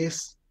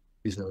es,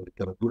 dice la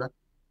literatura,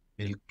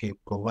 el que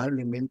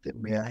probablemente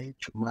me ha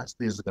hecho más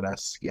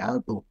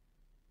desgraciado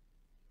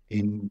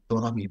en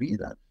toda mi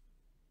vida,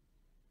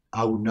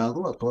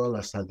 aunado a todas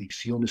las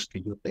adicciones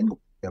que yo tengo.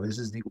 Que a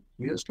veces digo,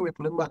 mira, es que mi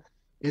problema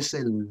es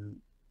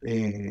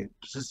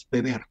pues es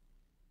beber.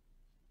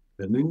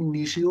 Pero en un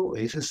inicio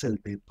ese es el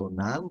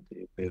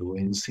detonante, pero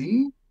en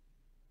sí,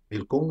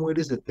 el cómo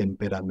eres de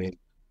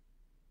temperamento,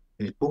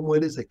 el cómo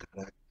eres de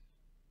carácter,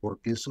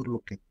 porque eso es lo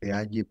que te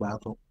ha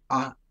llevado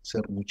a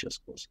hacer muchas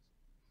cosas.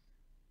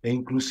 E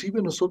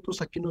inclusive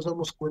nosotros aquí nos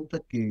damos cuenta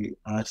que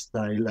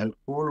hasta el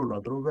alcohol o la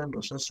droga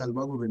nos ha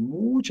salvado de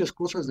muchas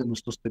cosas de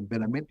nuestros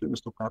temperamentos y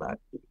nuestro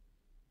carácter.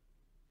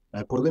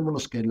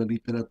 Acordémonos que en la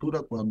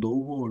literatura, cuando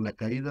hubo la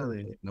caída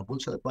de la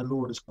bolsa de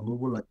valores, cuando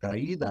hubo la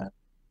caída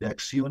de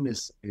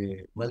acciones,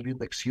 más bien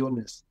de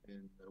acciones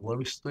en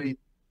Wall Street,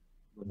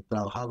 donde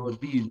trabajaba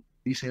Bill,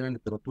 dice en la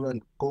literatura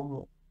de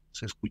cómo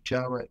se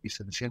escuchaba y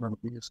se decían las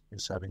noticias que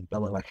se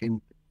aventaba la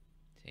gente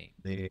Sí.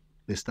 de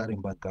estar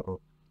en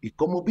bancarrota. Y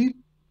cómo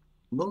Bill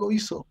no lo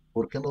hizo.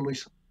 ¿Por qué no lo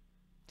hizo?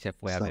 Se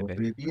fue a Estaba beber.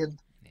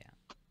 bebiendo. Ya.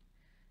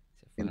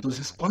 Se fue a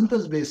Entonces, tomar.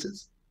 ¿cuántas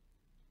veces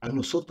a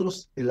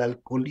nosotros el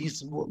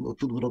alcoholismo o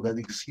tu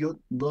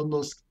drogadicción no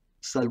nos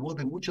salvó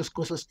de muchas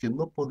cosas que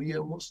no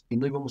podíamos y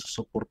no íbamos a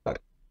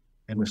soportar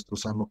en nuestro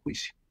sano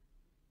juicio?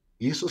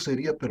 Y eso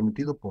sería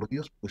permitido por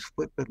Dios, pues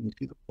fue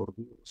permitido por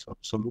Dios,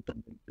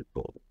 absolutamente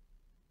todo.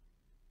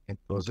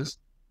 Entonces,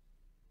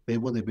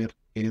 debo de ver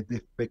qué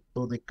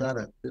defecto de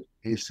carácter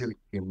es el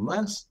que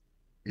más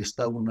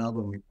está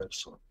aunado en mi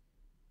persona,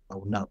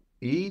 aunado.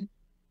 Y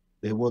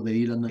debo de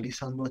ir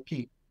analizando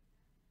aquí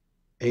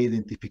e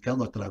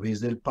identificando a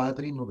través del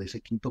padrino de ese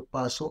quinto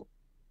paso,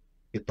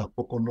 que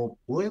tampoco no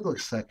puedo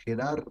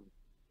exagerar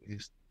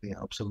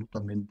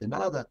absolutamente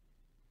nada,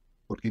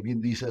 porque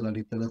bien dice la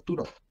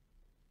literatura,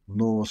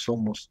 no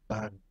somos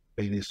tan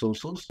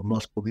perezosos, no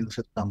has podido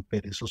ser tan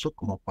perezoso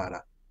como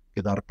para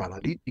quedar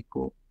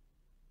paralítico,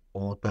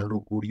 o tan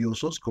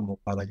lujuriosos como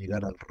para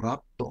llegar al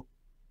rapto,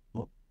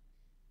 ¿no?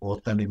 O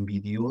tan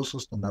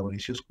envidiosos, tan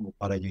avariciosos como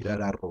para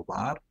llegar a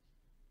robar.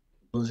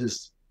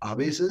 Entonces, a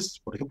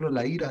veces, por ejemplo, en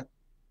la ira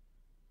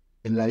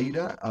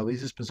a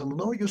veces pensamos,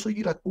 no, yo soy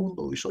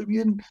iracundo y soy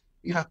bien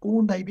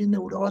iracunda y bien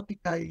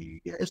neurótica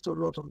y esto,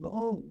 lo otro.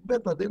 No, un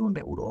verdadero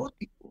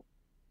neurótico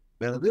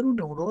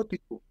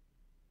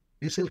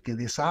es el que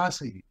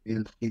deshace,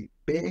 el que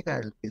pega,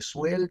 el que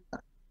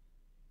suelta.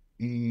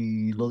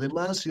 Y lo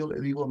demás, yo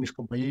le digo a mis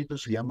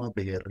compañeritos, se llama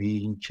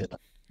berrinche.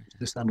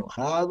 Usted está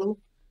enojado,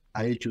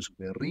 ha hecho su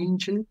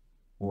berrinche,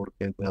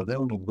 porque el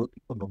verdadero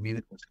neurótico no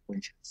mide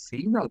consecuencias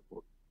sin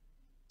alcohol,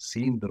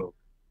 sin droga.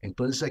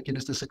 Entonces, aquí en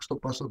este sexto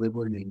paso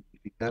debo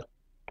identificar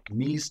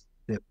mis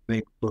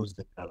defectos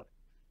de carácter.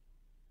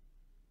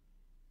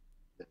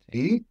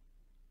 Y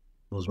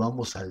nos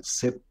vamos al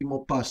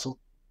séptimo paso,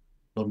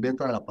 donde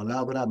entra la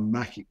palabra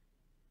mágica,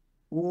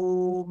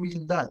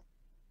 humildad.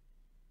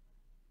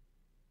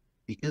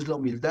 ¿Y qué es la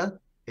humildad?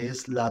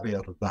 Es la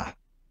verdad.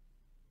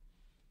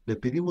 Le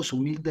pedimos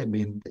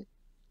humildemente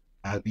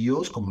a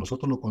Dios como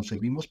nosotros lo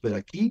concebimos, pero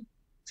aquí,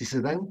 si se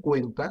dan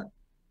cuenta,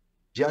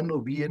 ya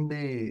no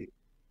viene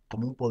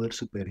como un poder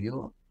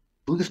superior.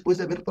 Tú después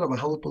de haber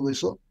trabajado todo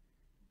eso,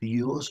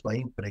 Dios va a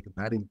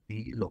impregnar en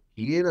ti, lo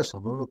quieras o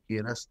no lo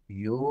quieras,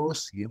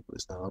 Dios siempre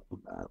estará a tu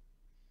lado.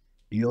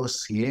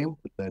 Dios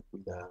siempre te va a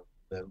cuidar.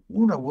 De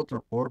alguna u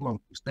otra forma,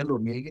 aunque usted lo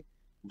niegue,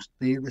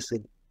 usted es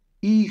el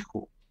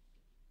hijo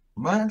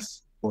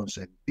más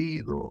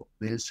consentido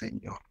del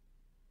Señor.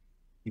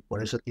 Y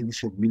por eso aquí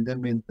dice,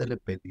 humildemente le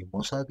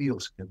pedimos a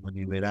Dios que nos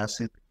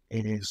liberase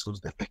de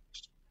esos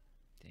defectos.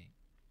 Sí.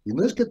 Y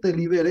no es que te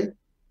libere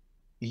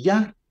y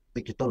ya,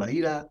 te quitó la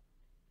ira,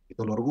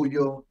 quitó el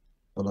orgullo,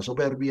 toda la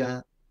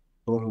soberbia,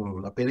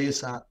 toda la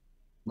pereza,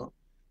 ¿no?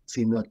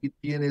 Sino aquí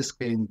tienes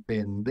que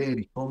entender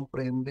y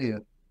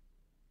comprender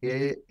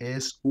que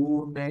es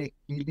un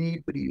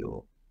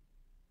equilibrio.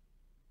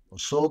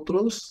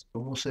 Nosotros,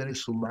 como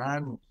seres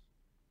humanos,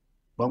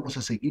 vamos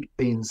a seguir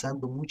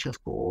pensando muchas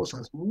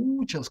cosas,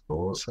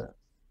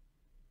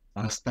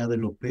 hasta de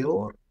lo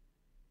peor,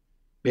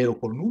 pero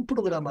con un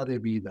programa de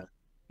vida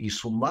y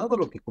sumado a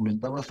lo que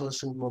comentabas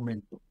hace un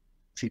momento,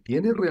 si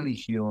tienes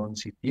religión,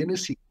 si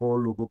tienes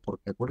psicólogo,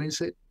 porque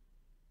acuérdense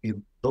que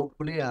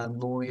doble A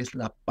no es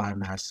la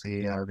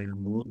panacea del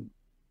mundo.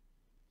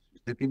 Si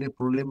usted tiene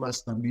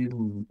problemas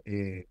también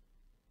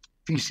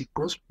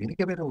físicos, tiene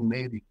que ver a un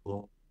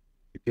médico.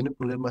 Si tiene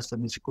problemas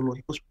también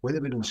psicológicos,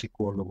 puede ver a un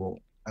psicólogo.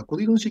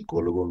 Acudir a un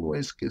psicólogo no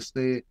es que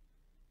esté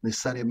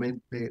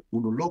necesariamente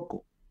uno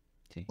loco,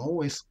 Sí.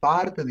 no es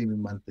parte de mi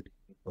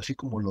mantenimiento, así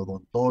como el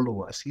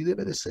odontólogo, así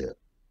debe de ser.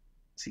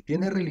 Si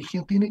tiene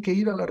religión, tiene que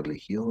ir a la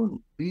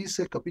religión.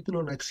 Dice el capítulo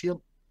en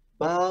acción,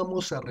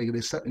 vamos a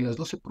regresar, en las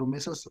 12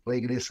 promesas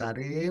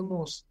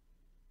regresaremos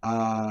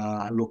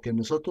a lo que a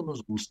nosotros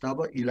nos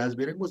gustaba y las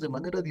veremos de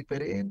manera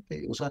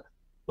diferente. O sea,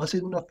 va a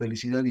ser una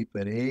felicidad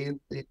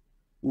diferente,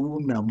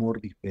 un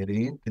amor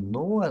diferente,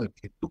 no al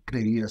que tú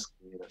creías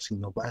que era,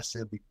 sino va a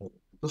ser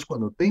diferente. Entonces,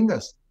 cuando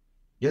tengas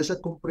ya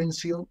esa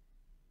comprensión,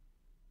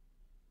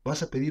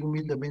 vas a pedir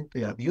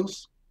humildemente a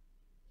Dios,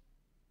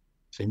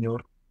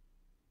 Señor,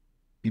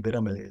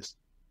 libérame de esto.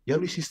 Ya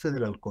lo hiciste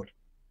del alcohol.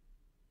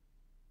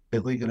 Te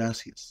doy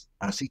gracias,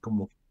 así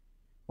como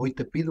hoy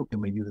te pido que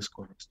me ayudes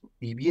con esto.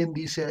 Y bien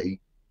dice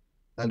ahí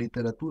la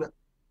literatura,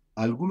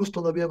 algunos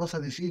todavía vas a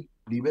decir,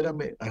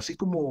 libérame, así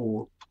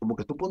como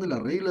que tú pones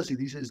las reglas y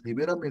dices,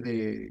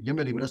 libérame ya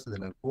me libraste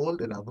del alcohol,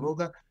 de la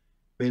droga,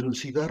 pero el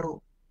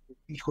cigarro,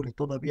 híjole,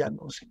 todavía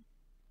no, sí.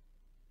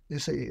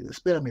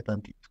 Espérame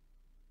tantito.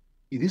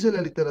 Y dice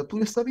la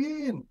literatura, está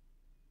bien,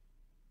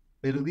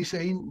 pero dice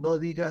ahí, no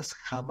digas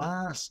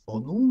jamás o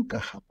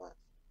nunca jamás.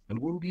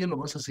 Algún día lo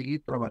vas a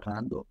seguir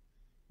trabajando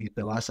y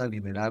te vas a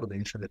liberar de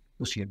ese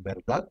defecto si en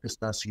verdad te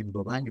está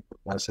haciendo daño,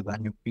 porque hace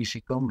daño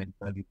físico,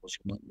 mental y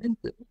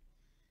emocionalmente, ¿no?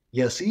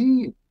 Y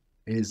así,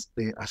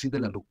 así de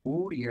la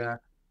lujuria,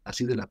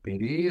 así de la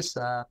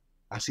pereza,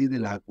 así de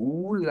la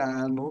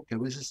gula, ¿no? Que a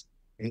veces,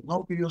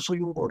 no, que yo soy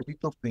un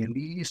gordito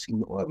feliz, y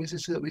no, a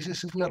veces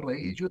es la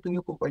raíz. Yo he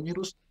tenido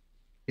compañeros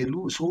que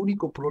su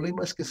único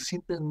problema es que se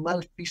sienten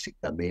mal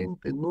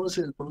físicamente, no es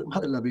el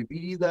problema de la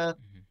bebida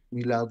Ujú.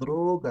 ni la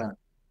droga.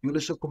 Yo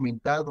les he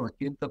comentado,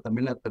 aquí entra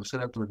también la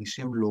tercera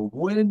tradición, lo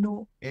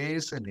bueno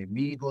es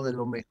enemigo de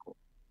lo mejor.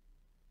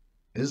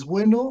 Es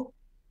bueno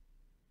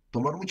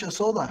tomar mucha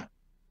soda,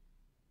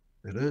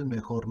 pero es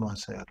mejor no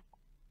hacerlo.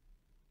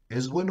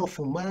 Es bueno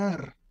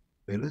fumar,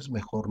 pero es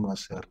mejor no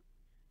hacerlo.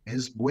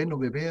 Es bueno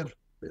beber,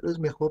 pero es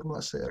mejor no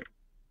hacerlo.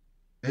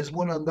 Es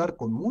bueno andar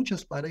con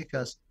muchas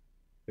parejas,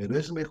 pero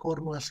es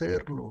mejor no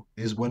hacerlo.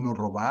 Es bueno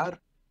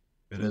robar,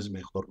 pero es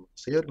mejor no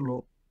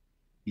hacerlo.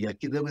 Y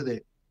aquí debo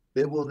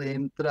de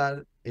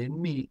entrar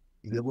en mí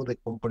y debo de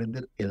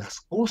comprender que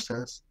las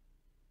cosas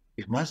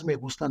que más me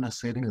gustan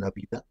hacer en la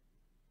vida,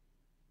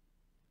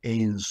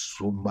 en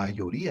su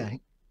mayoría,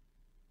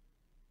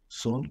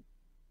 son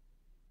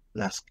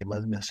las que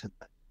más me hacen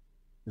daño.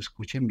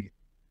 Escuchen bien,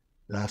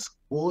 las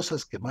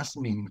cosas que más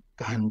me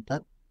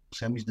encantan, o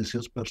sea, mis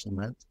deseos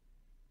personales,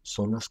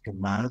 son las que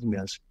más me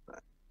hacen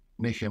daño.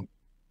 Un ejemplo,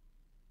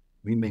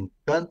 a mí me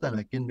encantan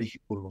aquí en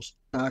México los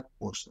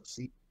tacos,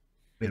 así,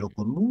 pero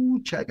con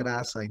mucha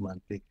grasa y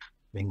manteca.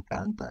 Me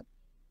encantan.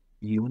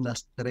 Y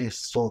unas 3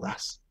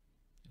 sodas.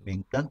 Me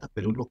encanta,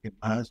 pero es lo que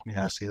más me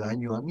hace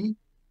daño a mí.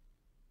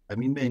 A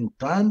mí me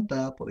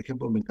encanta, por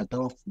ejemplo, me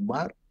encantaba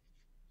fumar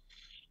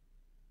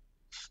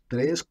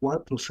 3,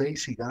 4,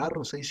 6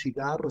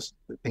 cigarros.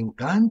 Me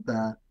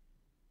encanta,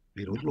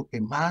 pero es lo que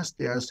más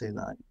te hace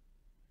daño.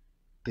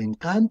 Te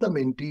encanta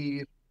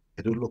mentir,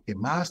 pero es lo que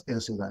más te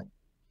hace daño.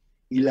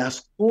 Y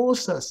las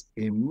cosas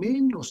que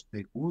menos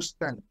te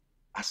gustan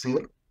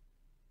hacer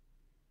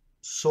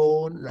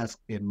son las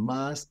que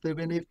más te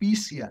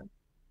benefician.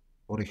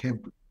 Por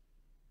ejemplo,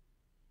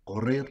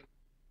 correr.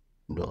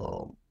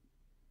 No,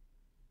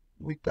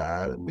 muy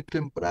tarde, muy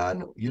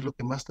temprano, y es lo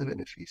que más te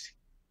beneficia.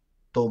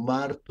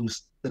 Tomar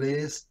tus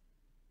 3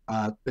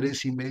 a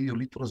 3,5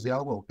 litros de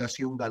agua o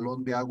casi 1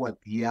 galón de agua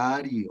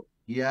diario,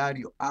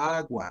 diario,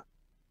 agua.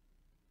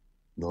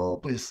 No,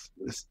 pues,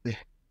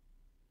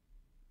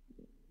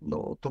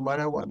 no, tomar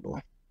agua no.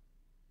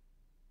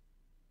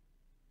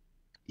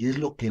 Y es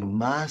lo que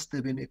más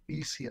te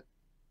beneficia.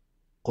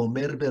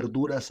 Comer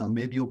verduras a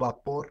medio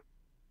vapor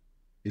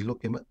es lo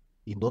que más,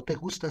 y no te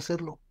gusta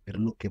hacerlo, pero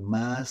es lo que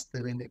más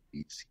te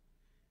beneficia.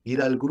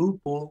 Ir al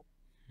grupo,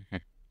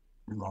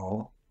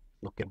 no,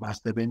 lo que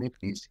más te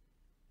beneficia.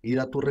 Ir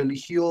a tu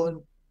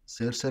religión,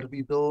 ser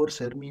servidor,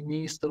 ser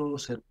ministro,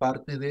 ser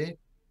parte de,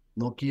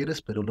 no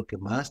quieres, pero lo que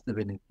más te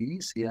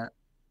beneficia.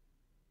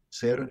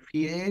 Ser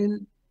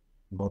fiel,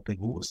 no te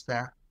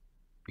gusta,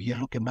 y es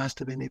lo que más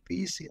te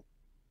beneficia.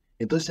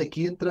 Entonces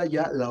aquí entra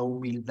ya la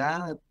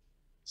humildad.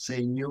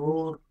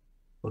 Señor,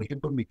 por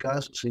ejemplo, en mi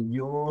caso,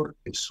 Señor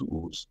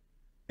Jesús,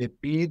 te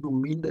pido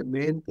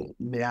humildemente,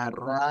 me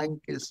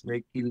arranques, me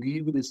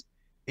equilibres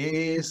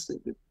ese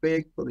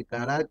defecto de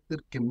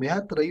carácter que me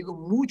ha traído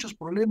muchos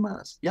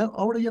problemas. Ya,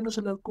 ahora ya no es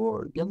el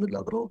alcohol, ya no es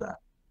la droga,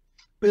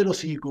 pero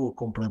sigo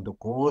comprando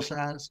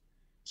cosas,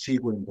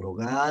 sigo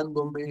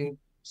endrogándome,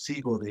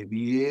 sigo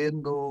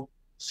debiendo,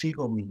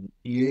 sigo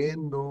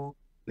mintiendo,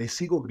 le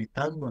sigo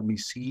gritando a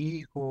mis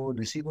hijos,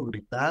 le sigo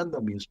gritando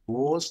a mi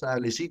esposa,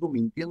 le sigo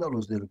mintiendo a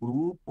los del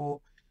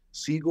grupo,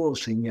 sigo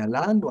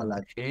señalando a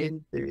la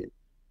gente,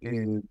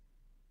 eh,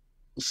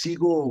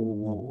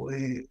 sigo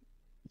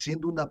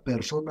siendo una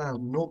persona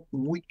no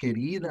muy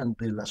querida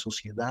ante la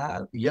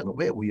sociedad y ya no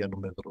bebo, ya no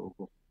me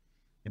drogo.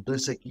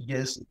 Entonces aquí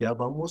ya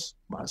vamos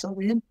más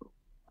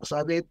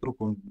adentro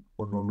con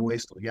lo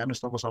nuestro. Ya no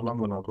estamos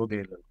hablando de la droga y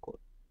del alcohol.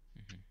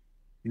 Ujú.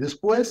 Y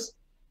después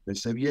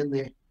se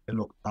viene el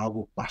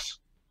octavo paso.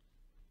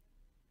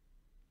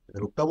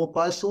 El octavo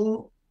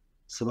paso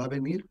se va a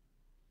venir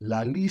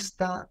la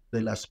lista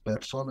de las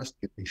personas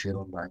que te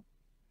hicieron daño.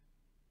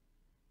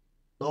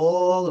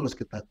 Todos los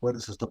que te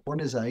acuerdes, hasta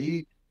pones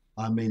ahí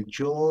a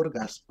Melchor,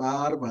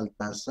 Gaspar,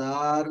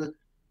 Baltasar,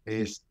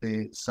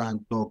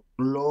 Santo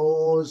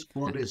Claus,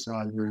 pones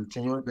al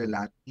señor de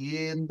la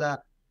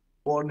tienda,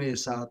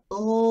 pones a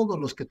todos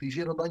los que te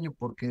hicieron daño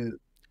porque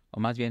O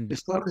más bien,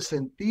 está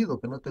resentido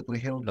que no te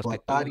trajeron los tu que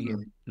Atari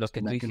tú, los que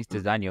en tú aquel hiciste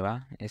momento. daño,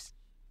 ¿va?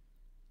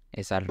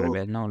 Es al Todo.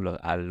 revés, ¿no?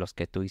 A los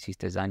que tú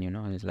hiciste daño,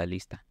 ¿no? Es la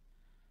lista.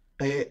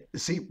 Sí,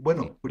 Sí.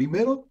 bueno,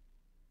 primero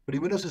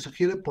se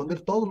sugiere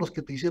poner todos los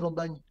que te hicieron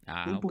daño.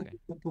 Ah, Pum, ok.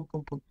 pum, pum, pum,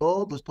 pum, pum,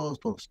 todos, todos,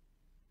 todos.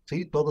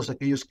 Sí, todos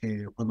aquellos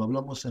que cuando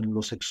hablamos en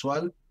lo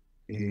sexual,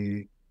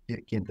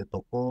 quien te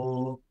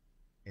tocó,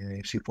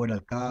 si fuera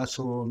el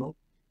caso, ¿no?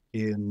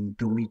 Quien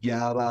te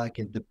humillaba,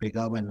 quien te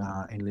pegaba en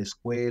la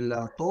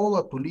escuela,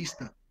 toda tu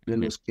lista de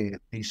Ujú. los que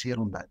te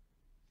hicieron daño.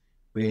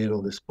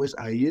 Pero después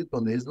ahí es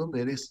donde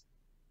eres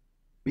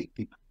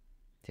víctima.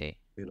 Sí.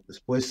 Pero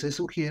después se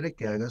sugiere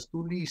que hagas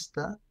tu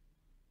lista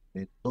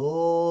de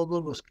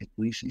todos los que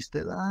tú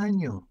hiciste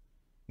daño.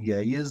 Y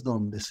ahí es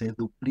donde se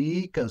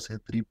duplica, se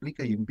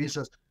triplica y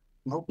empiezas,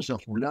 no, pues a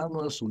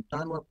fulano, a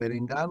sultano, a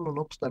perengano,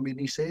 no, pues también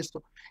hice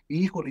esto,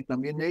 híjole, y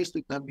también esto,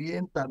 y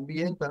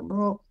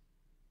no.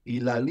 Y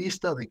la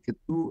lista de que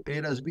tú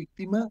eras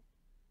víctima,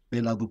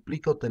 te la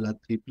duplica o te la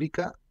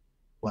triplica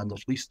cuando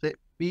fuiste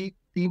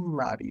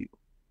victimario.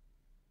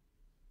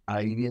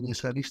 Ahí viene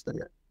esa lista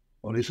ya.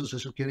 Por eso se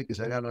sugiere que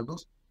se hagan las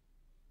dos,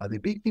 la de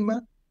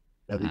víctima,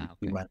 la de Ah, ok.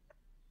 victimario.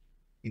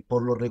 Y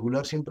por lo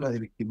regular siempre la de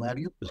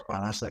victimario, pues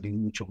van a salir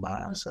mucho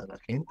más a la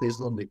gente, es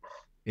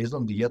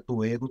donde ya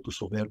tu ego, tu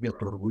soberbia,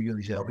 tu orgullo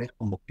dice, a ver,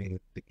 como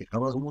que te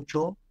quejabas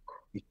mucho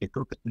y que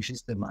creo que tú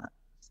hiciste mal.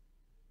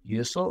 Y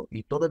eso,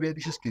 y todavía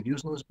dices que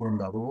Dios no es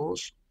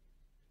bondadoso.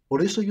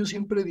 Por eso yo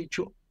siempre he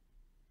dicho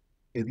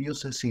que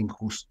Dios es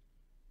injusto.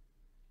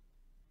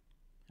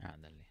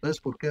 Ándale. ¿Sabes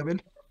por qué,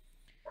 Abel?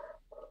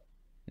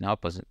 No,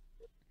 pues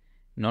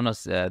no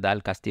nos da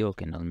el castigo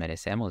que nos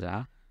merecemos,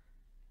 ¿verdad?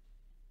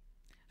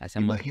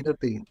 Hacemos...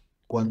 Imagínate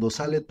cuando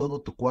sale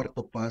todo tu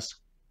cuarto paso,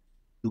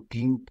 tu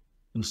quinto,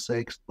 tu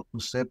sexto, tu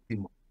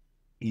séptimo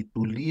y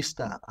tu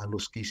lista a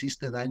los que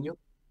hiciste daño,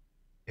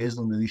 es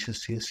donde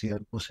dices, sí es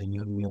cierto,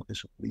 Señor mío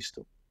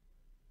Jesucristo,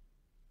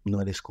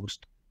 no eres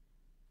justo.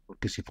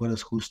 Porque si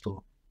fueras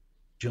justo,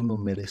 yo no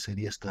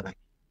merecería estar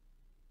aquí.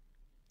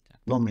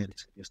 No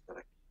merecería estar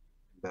aquí,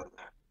 en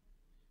verdad.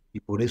 Y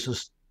por eso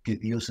es que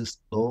Dios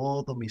es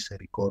todo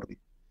misericordia.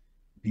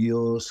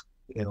 Dios,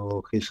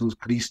 o Jesús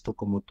Cristo,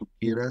 como tú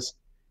quieras,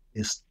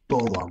 es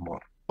todo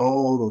amor.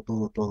 Todo,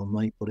 todo, todo. No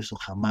hay, por eso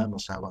jamás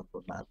nos ha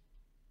abandonado.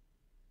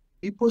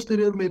 Y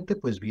posteriormente,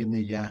 pues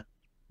viene ya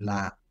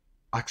la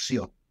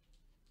acción,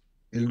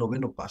 el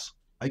noveno paso.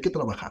 Hay que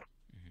trabajar.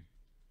 Ujú.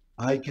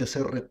 Hay que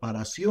hacer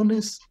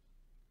reparaciones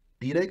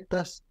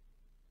directas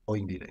o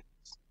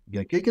indirectas. Y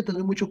aquí hay que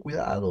tener mucho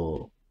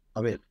cuidado.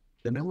 A ver,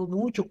 tenemos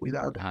mucho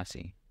cuidado, Ah,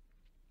 sí.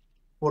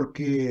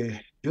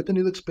 porque yo he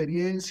tenido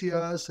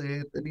experiencias,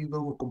 he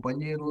tenido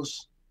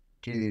compañeros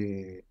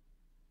que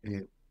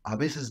a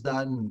veces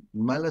dan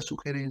mala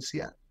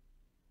sugerencia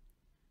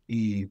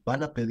y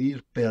van a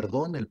pedir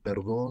perdón, el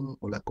perdón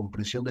o la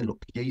comprensión de lo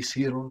que ya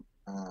hicieron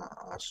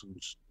a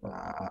sus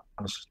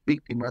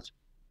víctimas,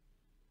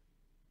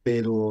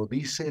 pero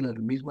dice en la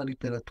misma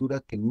literatura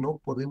que no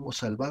podemos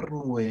salvar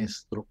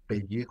nuestro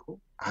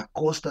pellejo a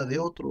costa de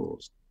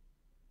otros.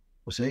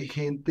 O sea, hay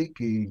gente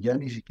que ya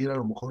ni siquiera a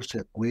lo mejor se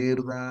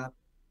acuerda,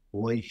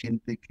 o hay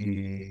gente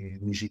que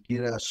ni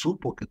siquiera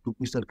supo que tú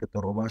fuiste el que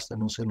te robaste,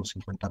 no sé, los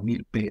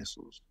 50,000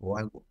 pesos o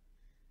algo.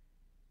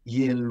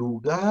 Y en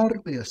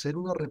lugar de hacer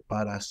una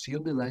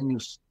reparación de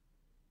daños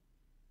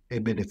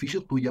en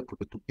beneficio tuya,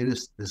 porque tú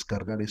quieres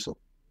descargar eso,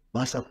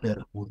 vas a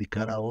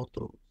perjudicar a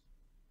otros.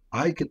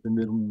 Hay que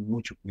tener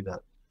mucho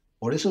cuidado.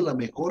 Por eso la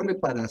mejor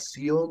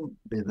reparación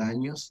de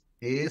daños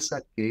es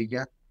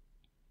aquella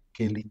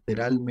que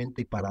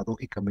literalmente y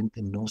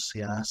paradójicamente no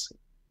se hace.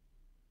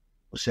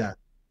 O sea,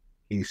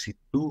 que si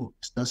tú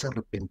estás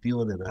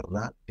arrepentido de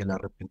verdad, el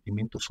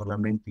arrepentimiento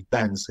solamente y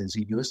tan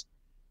sencillo es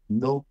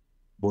no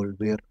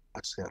volver a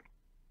hacerlo.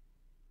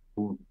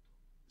 Punto.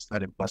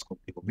 Estar en paz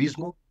contigo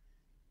mismo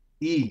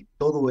y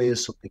todo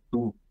eso que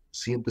tú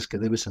sientes que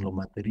debes en lo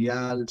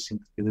material,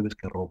 sientes que debes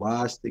que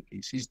robaste, que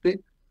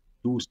hiciste,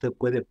 usted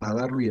puede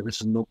pagarlo y a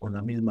veces no con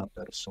la misma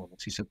persona.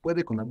 Si se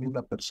puede con la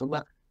misma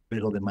persona,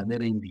 pero de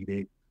manera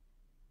indirecta,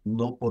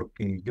 no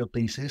porque yo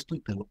te hice esto y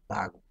te lo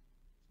pago,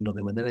 sino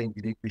de manera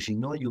indirecta y si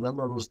no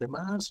ayudando a los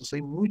demás. O sea,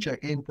 hay mucha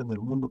gente en el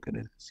mundo que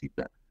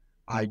necesita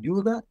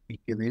ayuda y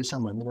que de esa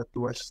manera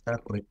tú vas a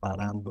estar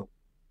reparando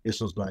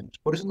esos daños.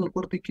 Por eso en el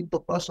cuarto y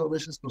quinto paso a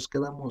veces nos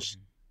quedamos,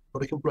 Ujú.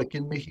 por ejemplo, aquí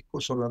en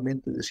México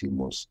solamente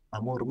decimos,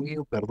 amor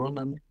mío,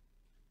 perdóname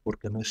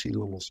porque no he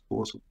sido el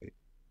esposo que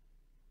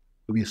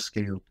hubieses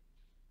querido.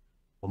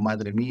 O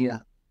madre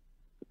mía,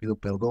 te pido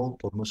perdón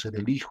por no ser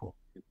el hijo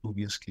que tú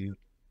hubieses querido.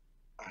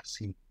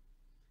 Así.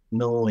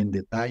 No en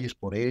detalles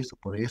por esto,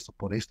 por esto,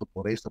 por esto,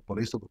 por esto,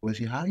 por esto, porque voy a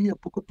decir, ay, ¿a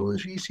poco todo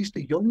eso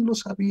hiciste? Yo ni lo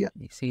sabía.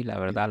 Y sí, la Y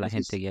verdad, la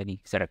gente entonces, ya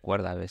ni se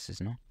recuerda a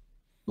veces, ¿no?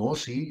 no,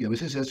 sí, y a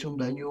veces se hace un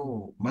daño,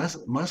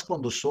 más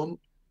cuando son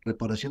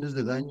reparaciones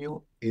de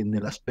daño en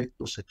el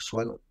aspecto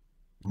sexual,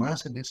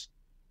 más en eso,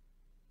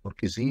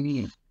 porque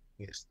sí,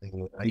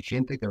 hay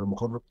gente que a lo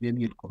mejor no tiene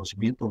ni el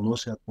conocimiento, no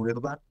se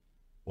acuerda,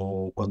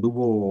 o cuando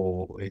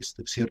hubo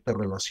ciertas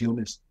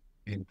relaciones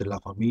entre la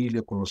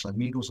familia, con los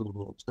amigos,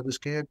 o, ¿sabes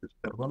qué? Pues,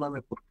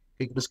 perdóname, ¿por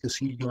qué crees que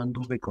sí yo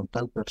anduve con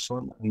tal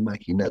persona?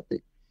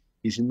 Imagínate.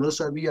 Y si no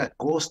sabía a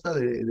costa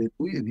de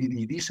tú,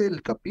 y dice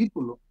el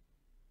capítulo,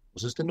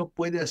 pues no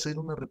puede hacer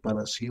una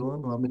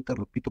reparación, nuevamente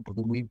repito,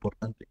 porque es muy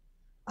importante,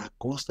 a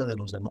costa de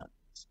los demás.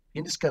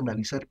 Tienes que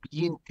analizar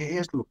bien qué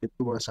es lo que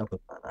tú vas a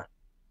reparar,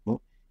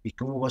 ¿no? Y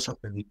cómo vas a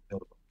pedir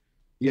perdón.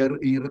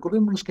 Y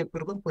recordemos que el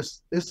perdón,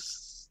 pues,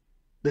 es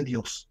de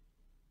Dios,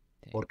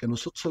 Sí, porque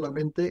nosotros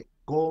solamente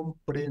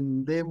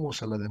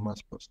comprendemos a la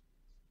demás persona.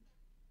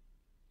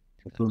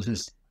 exactamente.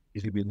 Entonces,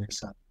 y viene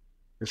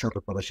esa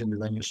reparación de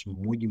daños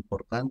muy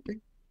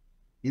importante.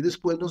 Y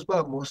después nos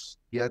vamos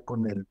ya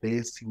con el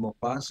 10º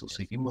paso,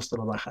 seguimos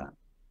trabajando.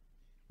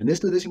 En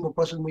este 10º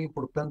paso es muy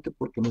importante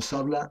porque nos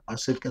habla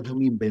acerca de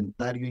un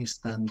inventario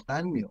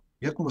instantáneo.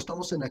 Ya como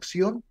estamos en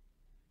acción,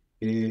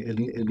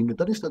 el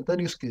inventario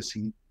instantáneo es que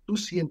si tú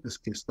sientes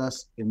que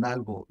estás en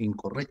algo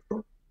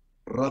incorrecto,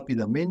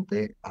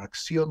 rápidamente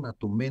acciona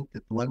tu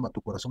mente, tu alma,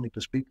 tu corazón y tu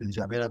espíritu y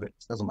dice, a ver,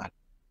 estás mal.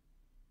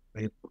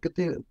 ¿Por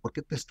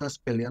qué te estás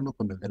peleando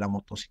con el de la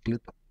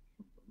motocicleta?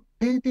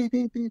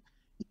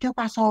 ¿Y qué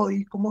pasó?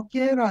 Y como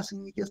quieras,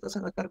 y ya estás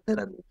en la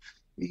cartera,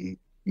 y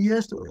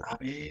esto, a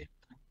ver,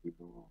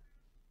 tranquilo.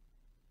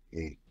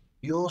 eh,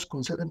 Dios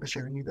concédeme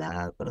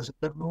serenidad para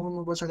aceptar,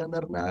 no vas a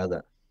ganar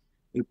nada.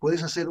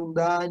 Puedes hacer un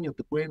daño,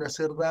 te pueden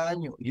hacer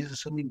daño, y ese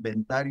es un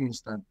inventario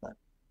instantáneo.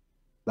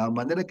 la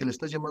manera que le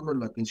estás llamando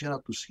la atención a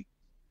tus hijos,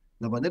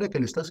 la manera que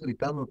le estás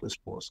gritando a tu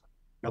esposa,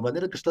 la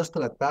manera que estás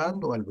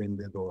tratando al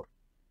vendedor,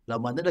 la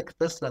manera que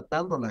estás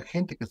tratando a la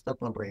gente que está a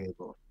tu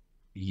alrededor.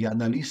 Y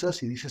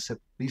analizas y dices,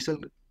 dice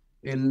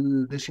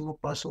el 10º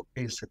paso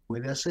que se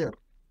puede hacer,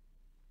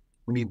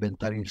 un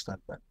inventario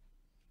instantáneo.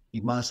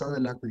 Y más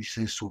adelante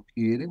dice,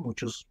 sugiere,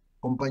 muchos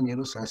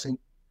compañeros hacen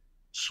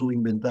su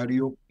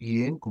inventario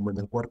bien, como en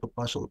el 4º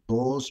paso,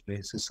 2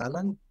 veces al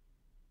año.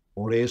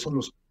 Por eso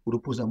los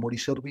grupos de amor y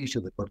servicio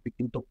de 4º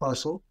y 5º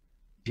paso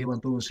llevan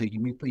todo un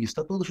seguimiento y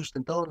está todo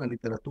sustentado en la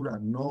literatura.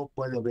 No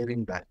puede haber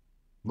engaño,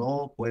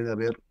 no puede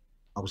haber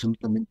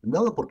absolutamente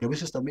nada, porque a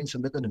veces también se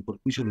meten en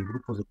perjuicio los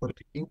grupos de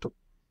 4º y 5º,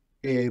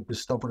 que pues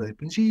están fuera de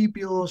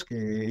principios,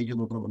 que ellos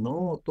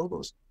no,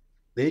 todos.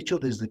 De hecho,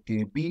 desde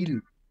que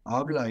Bill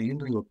habla ahí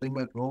en el Hotel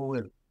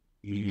McGrower,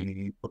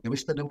 y porque a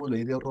veces tenemos la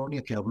idea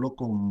errónea que habló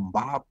con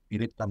Bob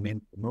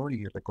directamente, ¿no?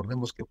 Y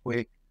recordemos que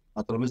fue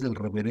a través del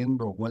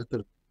reverendo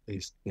Walter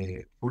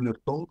Fuller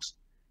Tonks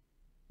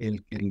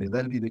el que le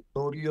da el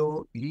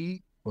directorio,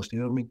 y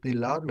posteriormente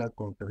él habla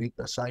con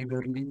Rita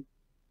Seiberling,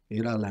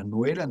 era la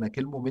nuera, en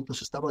aquel momento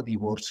se estaba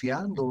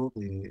divorciando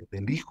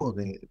del hijo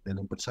del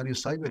empresario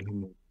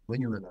Seiberling,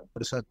 dueño de la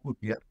empresa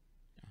Goodyear,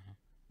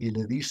 y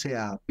le dice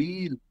a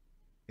Bill,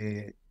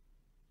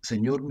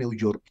 señor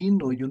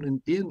neoyorquino, yo no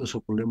entiendo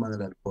su problema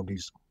del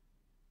alcoholismo,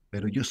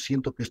 pero yo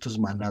siento que esto es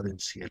maná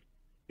del cielo.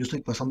 Yo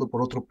estoy pasando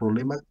por otro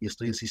problema y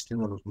estoy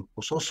asistiendo a los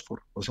grupos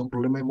Osfor, o sea, un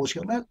problema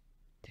emocional.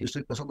 Yo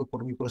estoy pasando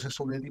por mi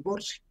proceso de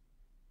divorcio.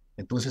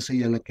 Entonces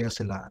ella es la que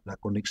hace la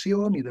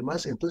conexión y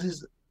demás.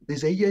 Entonces,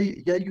 desde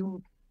ahí ya hay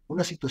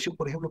una situación,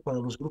 por ejemplo, para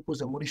los grupos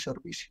de amor y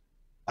servicio.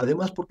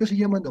 Además, ¿por qué se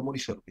llaman de amor y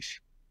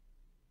servicio?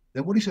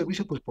 De amor y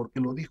servicio, pues porque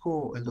lo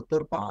dijo el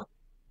doctor Bach.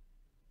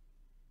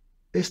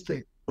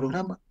 Este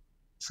programa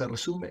se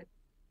resume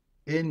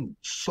en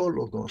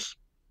solo 2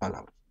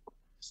 palabras: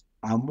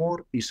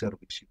 amor y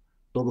servicio.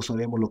 Todos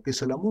sabemos lo que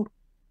es el amor,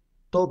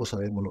 todos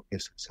sabemos lo que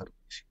es el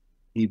servicio.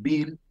 Y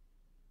Bill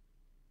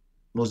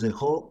nos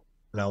dejó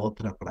la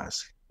otra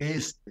frase: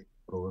 este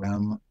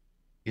programa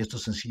y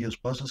estos sencillos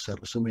pasos se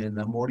resumen en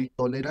amor y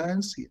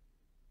tolerancia,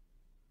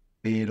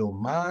 pero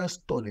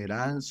más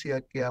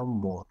tolerancia que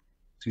amor.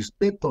 Si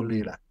usted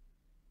tolera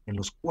en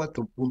los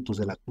 4 puntos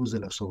de la cruz de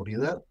la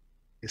sobriedad,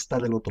 está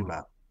del otro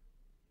lado,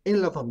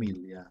 en la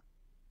familia,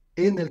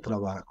 en el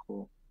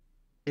trabajo,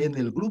 en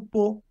el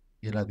grupo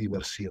y en la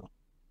diversión.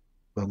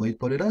 Cuando hay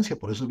tolerancia,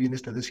 por eso viene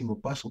este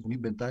 10º paso, un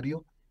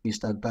inventario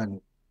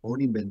instantáneo, o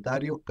un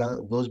inventario cada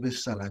 2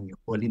 veces al año,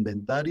 o el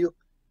inventario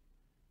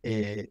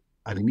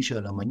al inicio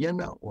de la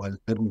mañana o al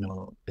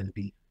término del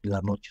día, de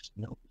la noche.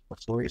 ¿No?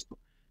 Pasó esto,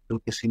 creo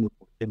que sí me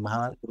porté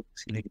mal, creo que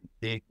sí le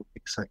grité, creo que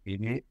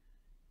exageré,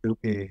 creo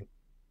que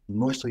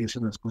no estoy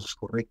haciendo las cosas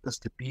correctas,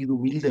 te pido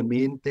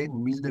humildemente,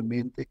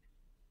 humildemente,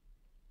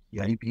 y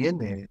ahí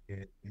viene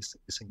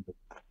ese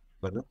inventario,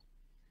 ¿verdad?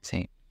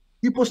 Sí.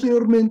 Y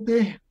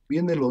posteriormente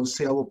viene el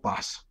 11º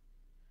paso.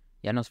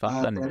 Ya nos A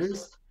faltan,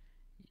 través,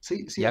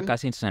 sí, ya ¿ven?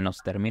 casi se nos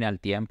termina el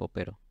tiempo,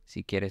 pero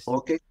si quieres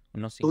Ok,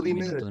 unos tú 5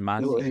 dime minutos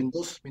más, sí. en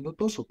 2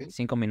 minutos, ok.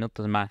 5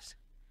 minutos más.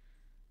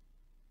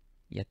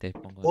 Ya te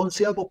pongo.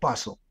 11º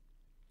paso.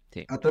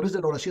 Sí. A través de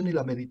la oración y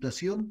la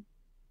meditación,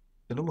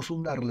 tenemos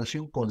una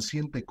relación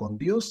consciente con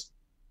Dios,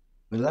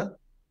 ¿verdad?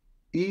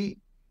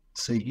 Y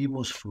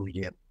seguimos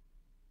fluyendo.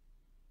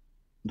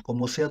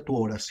 Como sea tu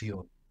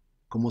oración,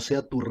 como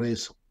sea tu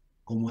rezo,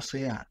 como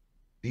sea,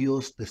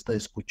 Dios te está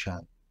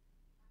escuchando.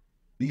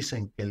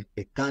 Dicen que el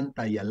que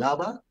canta y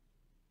alaba,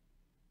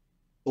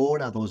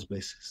 ora 2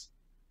 veces.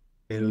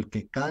 Pero el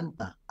que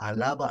canta,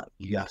 alaba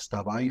y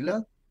hasta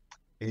baila,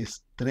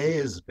 es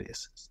 3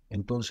 veces.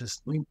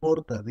 Entonces, no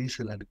importa,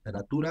 dice la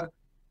literatura,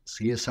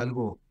 si es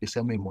algo que se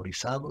ha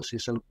memorizado, si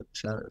es algo que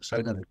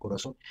salga del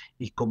corazón,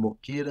 y como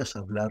quieras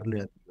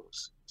hablarle a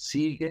Dios,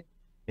 sigue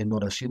en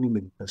oración y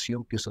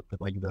meditación, que eso te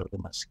va a ayudar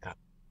demasiado,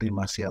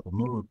 demasiado,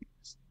 no lo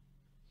olvides.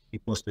 Y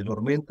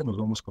posteriormente nos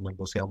vamos con el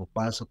 12º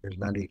paso, que es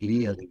la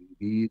alegría de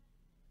vivir.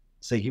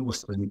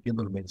 Seguimos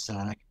transmitiendo el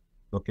mensaje,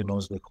 lo que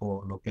nos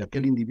dejó, lo que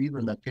aquel individuo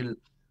en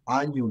aquel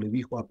año le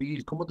dijo a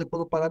Bill: ¿cómo te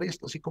puedo pagar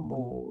esto? Así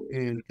como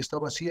el que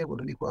estaba ciego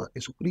le dijo a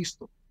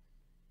Jesucristo.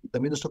 Y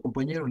también nuestro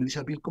compañero le dice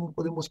a Bill: ¿cómo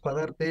podemos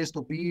pagarte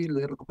esto, Bill?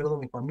 He recuperado a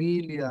mi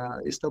familia,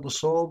 he estado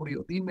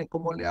sobrio, dime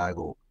cómo le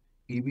hago.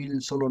 Y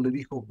Bill solo le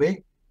dijo: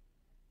 ve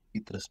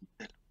y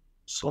transmítelo.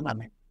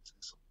 Solamente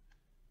eso.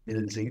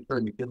 El seguir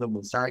transmitiendo el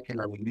mensaje,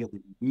 la alegría de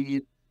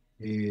vivir,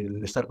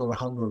 el estar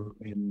trabajando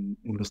en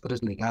los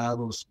 3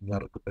 legados: la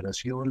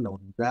recuperación, la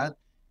unidad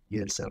y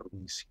el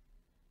servicio.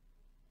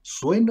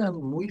 Suenan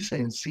muy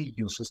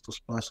sencillos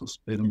estos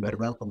pasos, pero en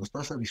verdad, cuando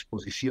estás a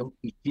disposición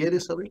y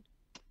quieres saber,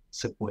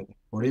 se puede.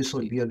 Por eso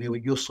el día de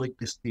hoy yo soy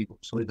testigo,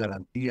 soy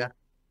garantía,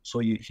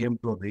 soy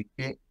ejemplo de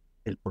que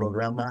el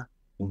programa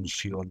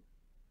funciona.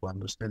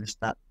 Cuando usted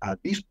está a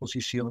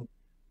disposición,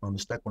 cuando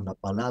está con la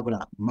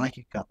palabra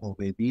mágica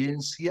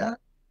obediencia,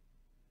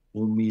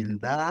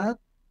 humildad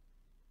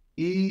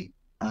y,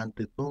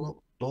 ante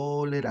todo,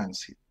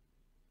 tolerancia.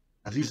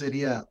 Así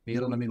sería, mi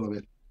gran amigo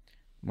Abel.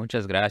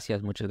 Muchas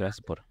gracias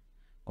por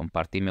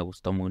compartí, me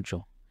gustó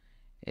mucho.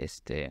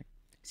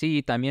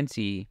 Sí, también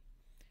si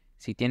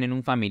tienen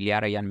un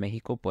familiar allá en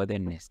México,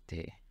 pueden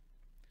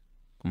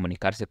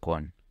comunicarse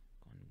con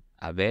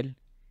Abel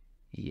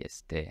y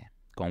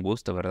con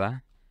gusto,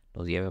 ¿verdad?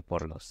 Los lleve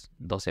por los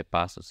 12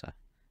 pasos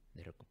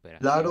de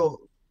recuperación. Claro,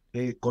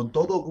 con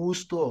todo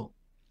gusto,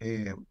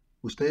 eh,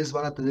 ustedes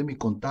van a tener mi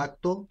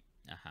contacto.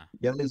 Ajá.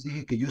 Ya les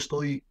dije que yo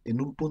estoy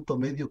en un punto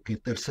medio, que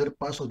tercer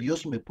paso,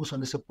 Dios me puso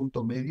en ese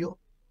punto medio.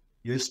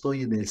 Yo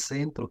estoy en el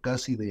centro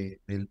casi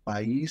del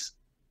país.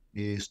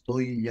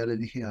 Estoy, ya les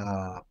dije,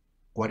 a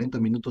 40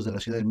 minutos de la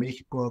Ciudad de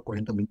México, a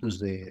 40 minutos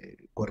de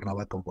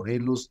Cuernavaca,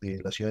 Morelos,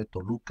 de la ciudad de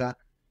Toluca.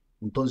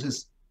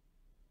 Entonces,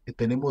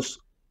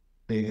 tenemos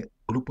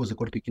grupos de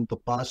cuarto y quinto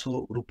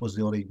paso, grupos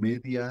de hora y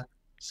media,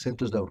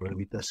 centros de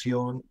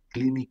rehabilitación,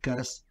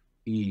 clínicas,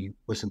 y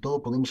pues en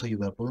todo podemos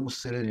ayudar. Podemos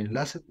hacer el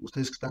enlace.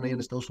 Ustedes que están ahí en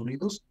Estados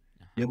Unidos,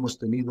 ya Ajá. hemos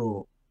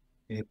tenido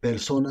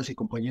personas y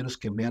compañeros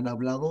que me han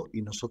hablado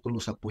y nosotros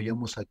los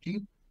apoyamos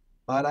aquí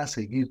para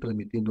seguir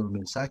transmitiendo el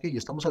mensaje y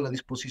estamos a la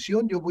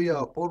disposición. Yo voy a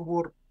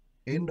Forward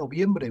en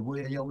noviembre,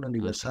 voy allá a un Ok.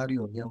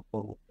 aniversario allá en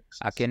Forward,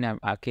 ¿A Texas.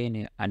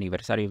 qué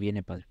aniversario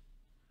viene, padre?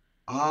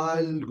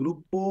 Al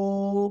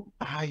grupo,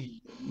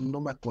 ay,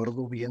 no me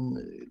acuerdo bien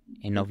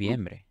En el grupo.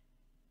 noviembre.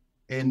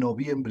 En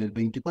noviembre, el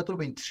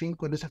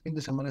 24-25, en ese fin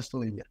de semana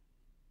estoy allá.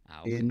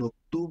 Ah, ok. En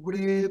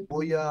octubre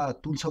voy a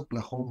Tulsa,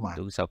 Oklahoma.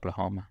 Tulsa,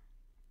 Oklahoma.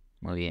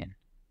 Muy bien.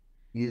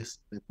 Y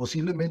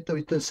posiblemente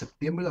ahorita en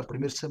septiembre, la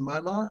primera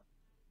semana,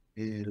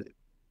 eh,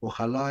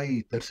 ojalá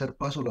y tercer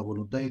paso, la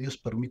voluntad de Dios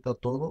permita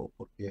todo,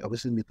 porque a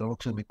veces mi trabajo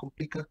se me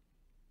complica,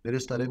 pero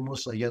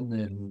estaremos allá en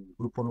el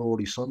Grupo Nuevo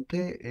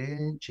Horizonte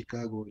en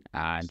Chicago.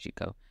 Ah, en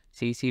Chicago.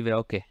 Sí, sí,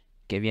 veo que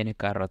viene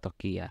cada rato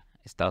aquí a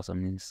Estados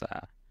Unidos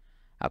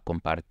a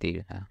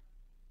compartir.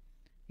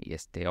 Y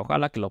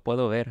ojalá que lo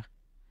puedo ver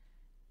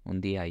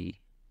un día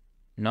ahí.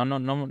 No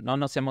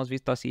nos hemos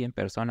visto así en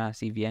persona,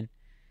 así bien.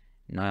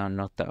 No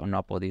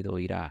ha podido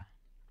ir a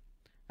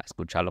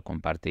escucharlo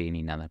compartir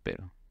ni nada,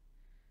 pero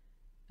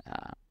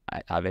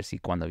a ver si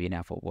cuando viene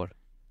a favor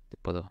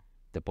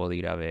te puedo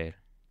ir a ver.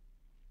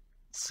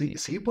 Sí, Sí,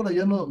 sí, por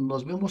allá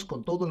nos vemos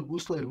con todo el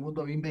gusto del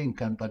mundo. A mí me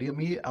encantaría. A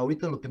mí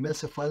ahorita lo que me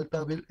hace falta,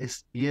 Abel,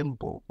 es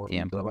tiempo por mi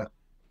tiempo. trabajo.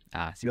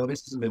 Ah, sí. Yo a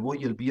veces me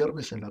voy el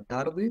viernes en la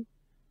tarde,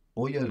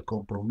 voy al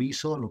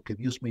compromiso, a lo que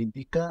Dios me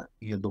indica,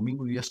 y el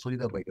domingo ya estoy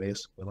de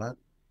regreso, ¿verdad?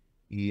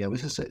 Y a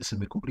veces se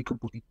me complica un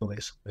poquito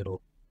eso,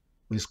 pero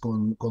pues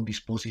con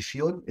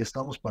disposición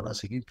estamos para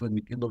seguir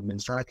transmitiendo el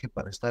mensaje,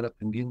 para estar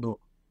atendiendo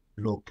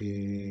lo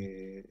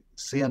que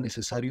sea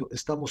necesario.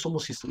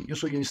 Yo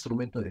soy un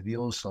instrumento de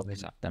Dios, Abel.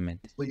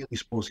 Exactamente. Estoy a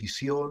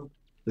disposición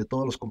de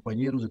todos los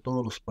compañeros, de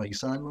todos los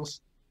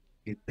paisanos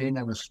que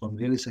tengan a sus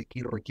familiares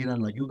aquí,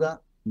 requieran la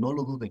ayuda, no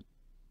lo duden.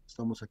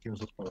 Estamos aquí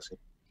nosotros para hacer.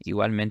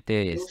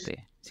 Igualmente, Dios,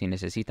 si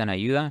necesitan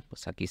ayuda,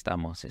 pues aquí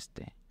estamos,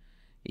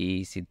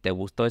 Y si te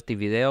gustó este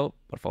video,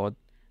 por favor,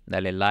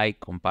 dale like,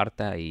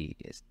 comparta y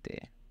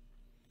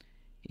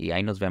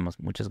ahí nos vemos.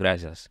 Muchas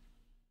gracias.